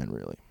foolproof plan,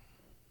 really.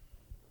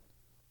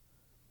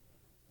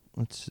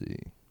 Let's see.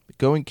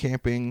 Going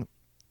camping.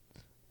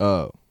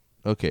 Oh,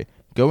 okay.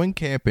 Going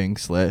camping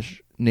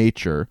 /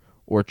 nature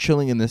or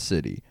chilling in the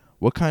city.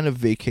 What kind of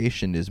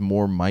vacation is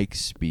more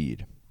Mike's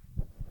speed?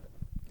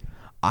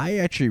 I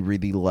actually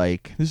really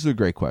like... This is a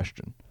great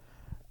question.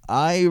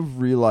 I've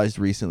realized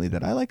recently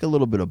that I like a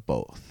little bit of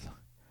both.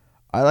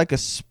 I like a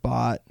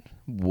spot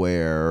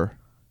where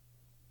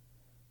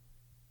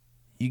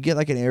you get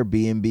like an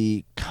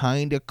Airbnb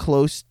kind of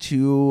close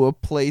to a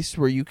place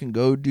where you can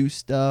go do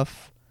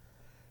stuff,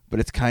 but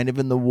it's kind of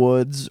in the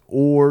woods.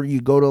 Or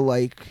you go to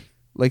like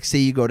say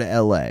you go to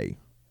L.A.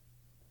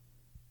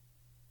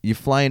 You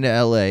fly into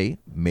L.A.,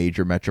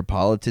 major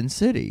metropolitan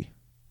city.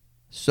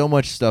 So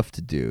much stuff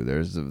to do.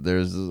 There's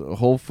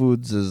Whole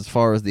Foods as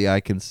far as the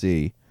eye can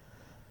see.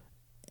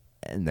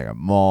 And there are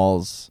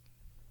malls.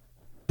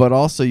 But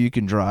also you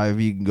can drive.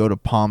 You can go to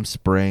Palm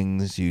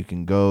Springs. You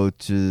can go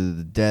to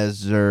the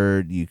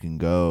desert. You can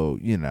go,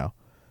 you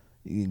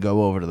can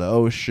go over to the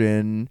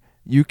ocean.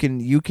 You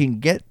can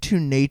get to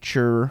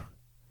nature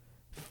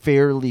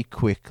fairly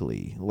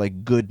quickly.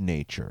 Like good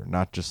nature.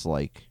 Not just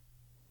like,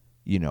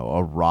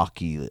 a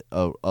rocky,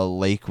 a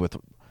lake with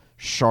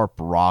sharp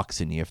rocks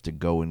and you have to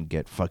go and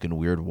get fucking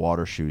weird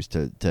water shoes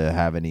to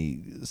have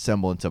any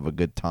semblance of a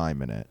good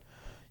time in it.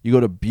 You go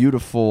to the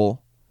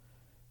beautiful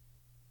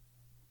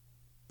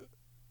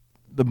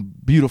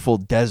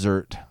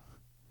desert.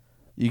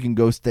 You can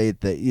go stay at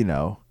the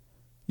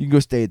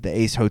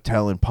Ace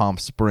Hotel in Palm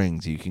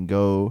Springs. You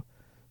go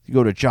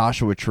to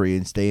Joshua Tree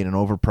and stay in an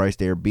overpriced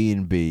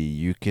Airbnb.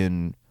 You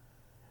can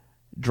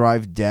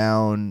drive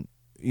down.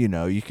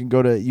 You can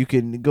go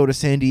to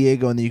San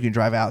Diego and then you can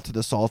drive out to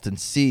the Salton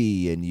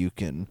Sea and you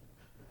can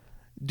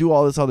do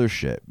all this other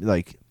shit.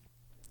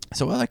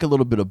 So I like a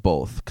little bit of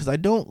both because I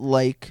don't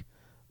I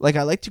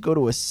like to go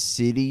to a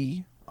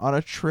city on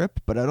a trip,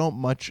 but I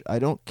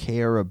don't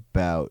care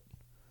about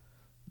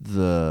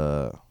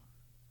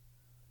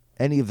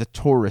any of the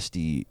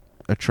touristy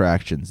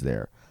attractions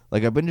there.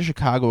 Like I've been to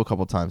Chicago a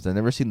couple times. I've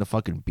never seen the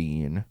fucking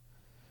Bean.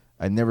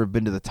 I've never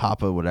been to the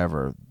top of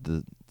whatever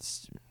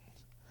It's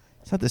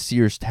not the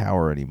Sears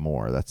Tower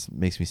anymore. That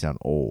makes me sound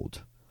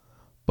old.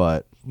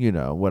 But,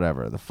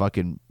 whatever. The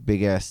fucking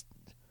big-ass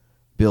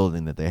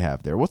building that they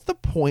have there. What's the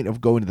point of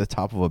going to the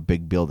top of a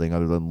big building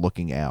other than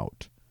looking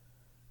out?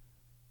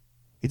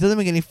 It doesn't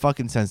make any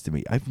fucking sense to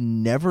me. I've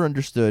never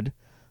understood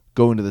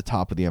going to the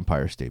top of the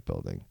Empire State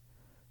Building.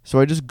 So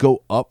I just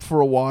go up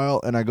for a while,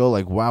 and I go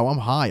like, wow, I'm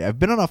high. I've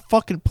been on a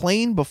fucking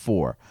plane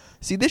before.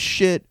 See, this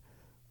shit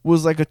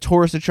was like a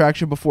tourist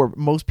attraction before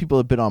most people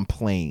have been on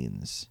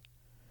planes.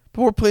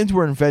 Before planes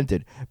were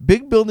invented.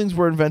 Big buildings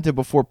were invented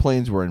before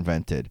planes were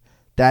invented.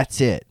 That's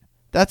it.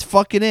 That's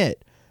fucking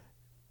it.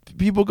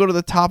 People go to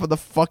the top of the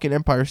fucking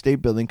Empire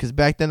State Building because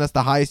back then that's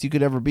the highest you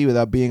could ever be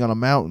without being on a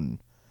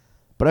mountain.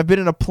 But I've been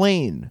in a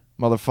plane,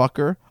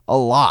 motherfucker. A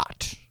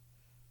lot.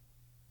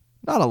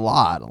 Not a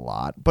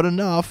lot, but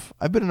enough.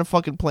 I've been in a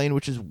fucking plane,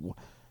 which is...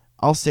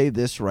 I'll say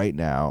this right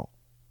now.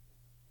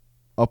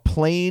 A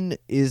plane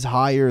is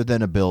higher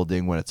than a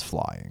building when it's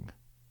flying.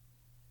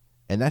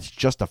 And that's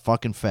just a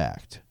fucking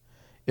fact.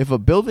 If a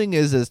building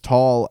is as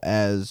tall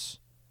as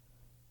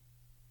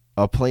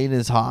a plane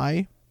is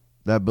high,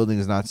 that building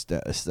is not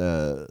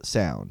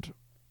sound.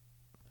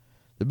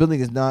 The building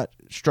is not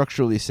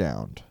structurally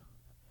sound.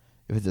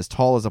 If it's as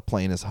tall as a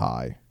plane is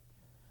high.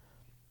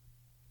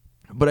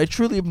 But I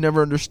truly have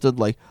never understood,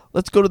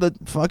 let's go to the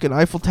fucking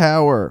Eiffel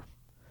Tower.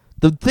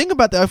 The thing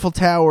about the Eiffel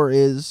Tower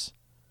is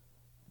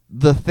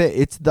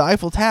it's the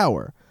Eiffel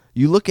Tower.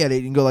 You look at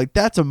it and go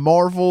that's a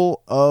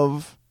marvel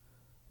of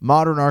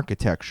modern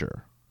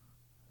architecture.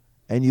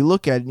 And you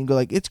look at it and you go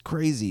it's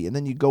crazy. And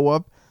then you go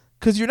up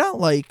because you're not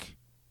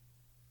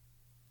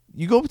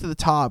you go up to the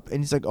top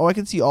and it's I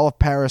can see all of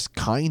Paris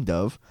kind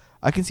of.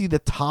 I can see the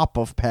top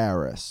of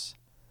Paris.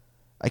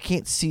 I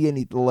can't see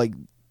any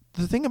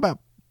the thing about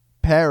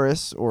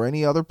Paris or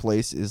any other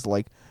place is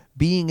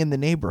being in the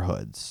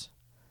neighborhoods,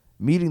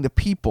 meeting the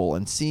people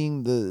and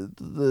seeing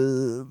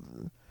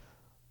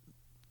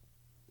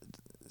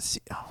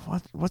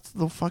what's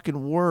the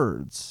fucking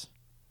words?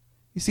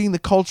 You're seeing the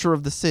culture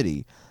of the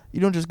city. You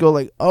don't just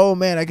go oh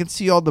man, I can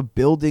see all the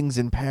buildings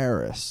in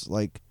Paris.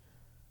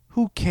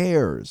 Who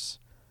cares?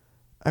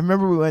 I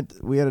remember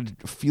we had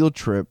a field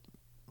trip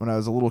when I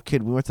was a little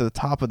kid. We went to the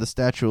top of the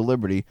Statue of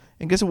Liberty,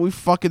 and guess what we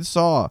fucking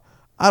saw?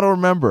 I don't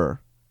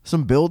remember.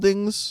 some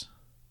buildings,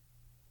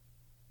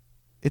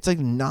 it's like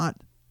not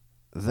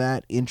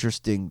that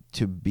interesting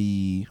to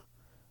be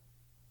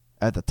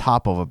at the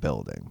top of a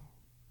building.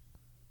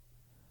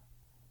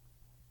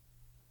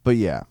 But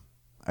yeah,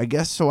 I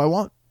guess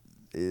so.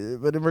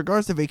 But in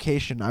regards to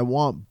vacation, I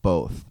want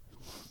both.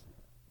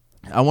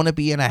 I want to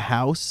be in a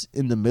house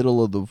in the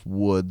middle of the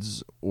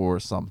woods or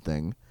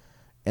something,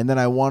 and then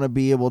I want to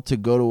be able to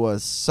go to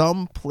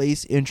some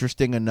place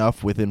interesting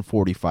enough within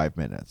 45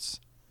 minutes.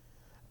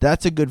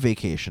 That's a good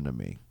vacation to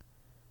me.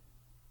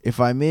 If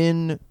I'm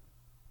in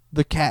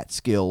the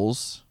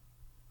Catskills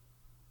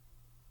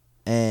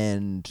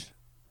and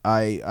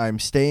I'm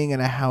staying in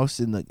a house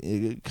in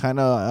the kind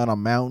of on a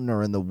mountain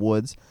or in the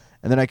woods,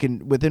 and then I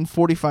can within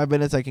 45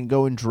 minutes I can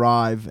go and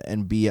drive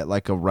and be at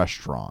like a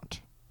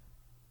restaurant.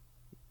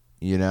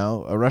 You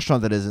know, a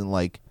restaurant that isn't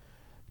like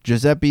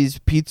Giuseppe's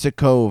Pizza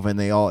Cove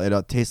and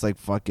it tastes like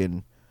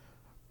fucking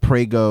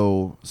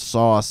Prego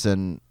sauce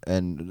and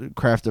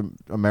Kraft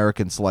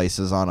American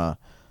slices on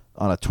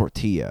a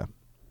tortilla.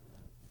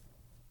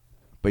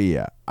 But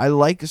yeah, I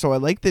like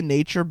the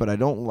nature, but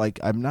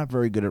I'm not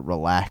very good at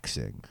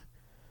relaxing.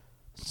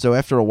 So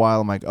after a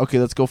while, I'm like, okay,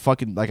 let's go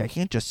fucking, like, I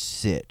can't just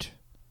sit.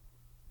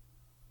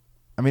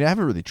 I mean, I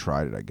haven't really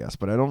tried it, I guess,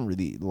 but I don't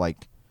really,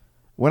 like,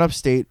 went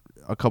upstate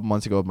a couple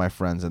months ago with my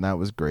friends, and that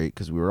was great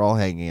because we were all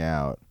hanging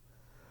out.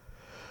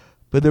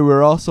 But then we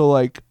were also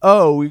like,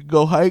 oh, we can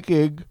go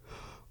hiking.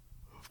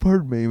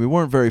 Pardon me, we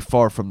weren't very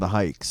far from the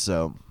hike,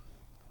 so,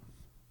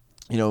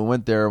 we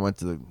went there, went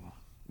to the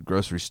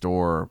grocery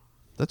store.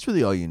 That's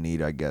really all you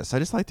need, I guess. I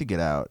just like to get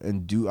out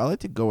and I like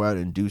to go out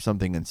and do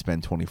something and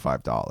spend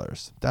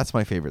 $25. That's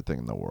my favorite thing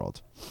in the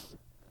world.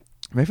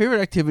 My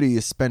favorite activity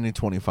is spending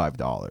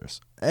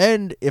 $25.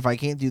 And if I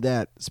can't do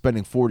that,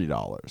 spending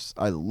 $40.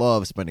 I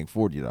love spending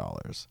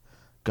 $40.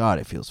 God,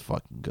 it feels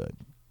fucking good.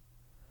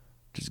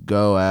 Just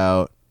go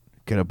out,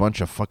 get a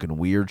bunch of fucking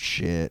weird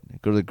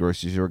shit, go to the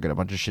grocery store, get a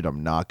bunch of shit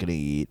I'm not going to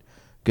eat,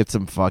 get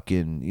some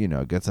fucking,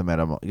 get some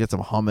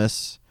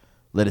hummus,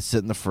 let it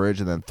sit in the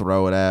fridge and then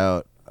throw it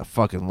out. I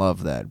fucking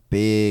love that.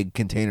 Big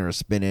container of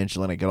spinach,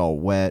 let it get all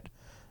wet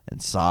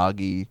and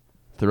soggy.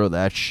 Throw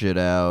that shit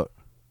out.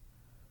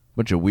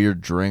 Bunch of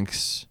weird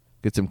drinks.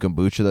 Get some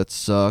kombucha that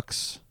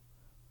sucks.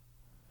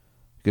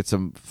 Get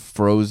some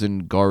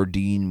frozen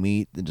Gardein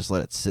meat and just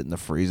let it sit in the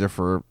freezer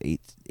for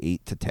 8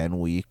 to 10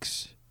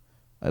 weeks.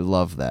 I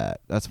love that.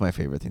 That's my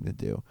favorite thing to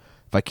do.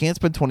 If I can't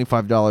spend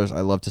 $25,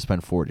 I love to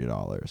spend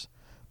 $40.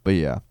 But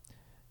yeah.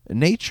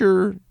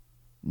 Nature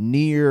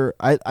near...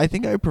 I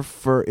think I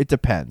prefer... It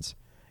depends.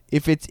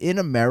 If it's in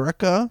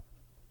America...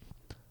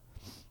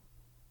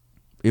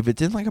 If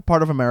it's in like a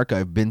part of America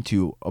I've been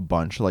to a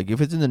bunch, like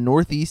if it's in the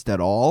Northeast at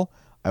all,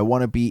 I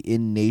want to be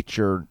in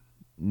nature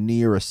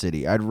near a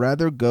city. I'd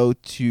rather go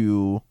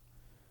to,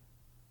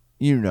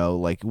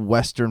 like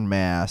Western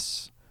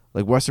Mass,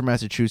 like Western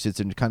Massachusetts,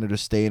 and kind of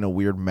just stay in a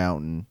weird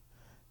mountain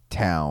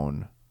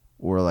town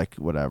or like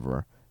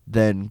whatever,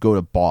 than go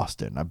to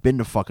Boston. I've been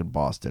to fucking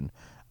Boston.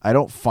 I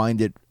don't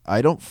find it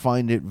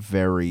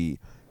very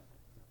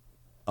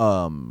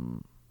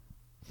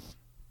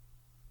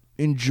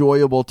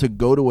enjoyable to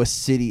go to a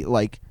city.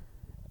 Like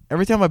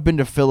every time I've been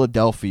to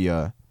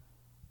Philadelphia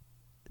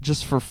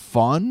just for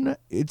fun,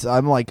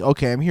 I'm like,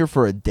 okay, I'm here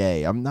for a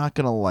day. I'm not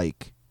gonna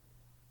like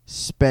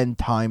spend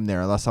time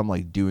there unless I'm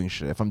like doing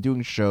shit. If I'm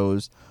doing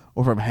shows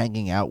or if I'm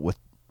hanging out with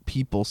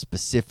people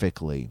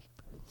specifically,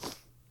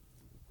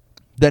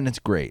 then it's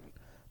great.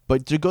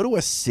 But to go to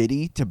a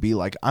city to be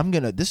like,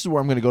 this is where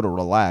I'm gonna go to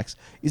relax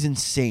is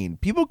insane.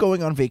 People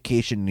going on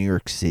vacation in New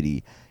York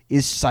City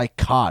is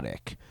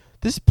psychotic.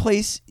 This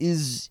place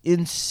is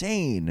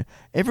insane.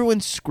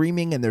 Everyone's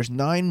screaming, and there's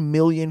 9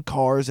 million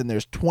cars, and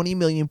there's 20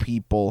 million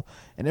people,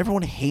 and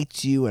everyone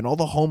hates you, and all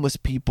the homeless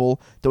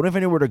people don't have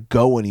anywhere to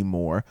go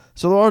anymore.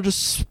 So they're all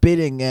just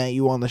spitting at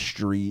you on the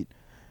street.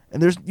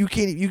 And you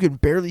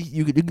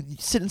could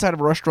sit inside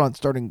of a restaurant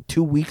starting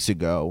 2 weeks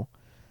ago,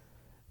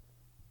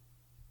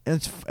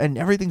 and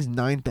everything's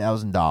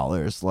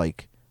 $9,000.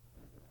 Like,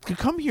 to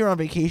come here on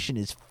vacation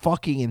is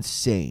fucking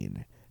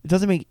insane. It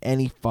doesn't make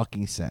any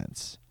fucking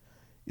sense.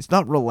 It's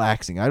not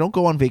relaxing. I don't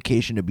go on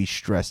vacation to be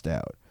stressed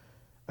out.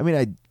 I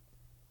mean,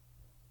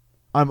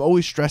 I'm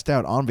always stressed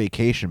out on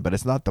vacation, but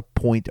it's not the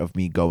point of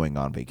me going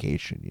on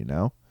vacation,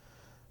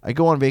 I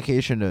go on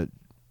vacation to,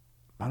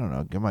 I don't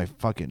know,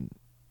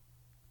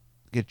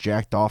 get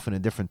jacked off in a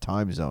different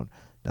time zone.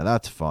 Now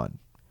that's fun.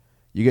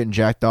 You're getting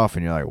jacked off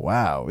and you're like,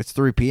 wow, it's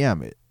 3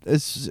 p.m.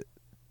 It's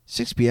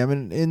 6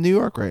 p.m. in New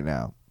York right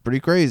now.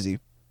 Pretty crazy.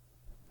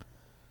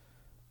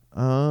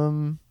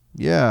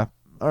 Yeah.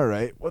 All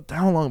right.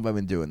 How long have I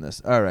been doing this?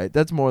 All right.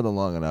 That's more than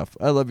long enough.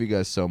 I love you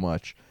guys so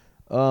much.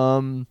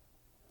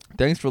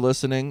 Thanks for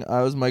listening.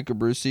 I was Mike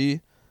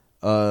Abruzzi.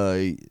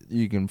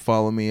 You can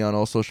follow me on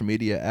all social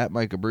media at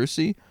Mike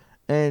Abruzzi.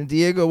 And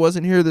Diego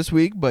wasn't here this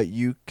week, but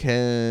you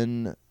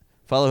can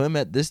follow him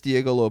at this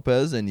Diego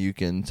Lopez, and you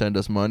can send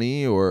us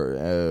money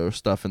or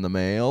stuff in the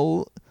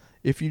mail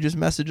if you just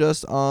message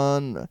us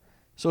on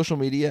social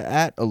media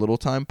at A Little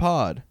Time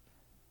Pod.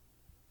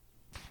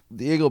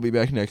 Diego will be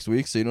back next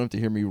week, so you don't have to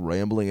hear me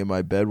rambling in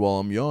my bed while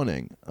I'm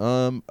yawning.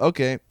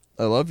 Okay.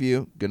 I love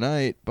you. Good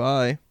night.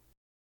 Bye.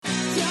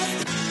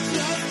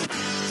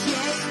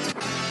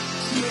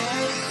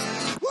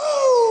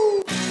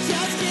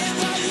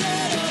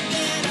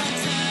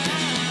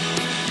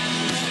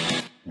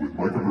 With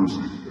Micah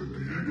Mercy.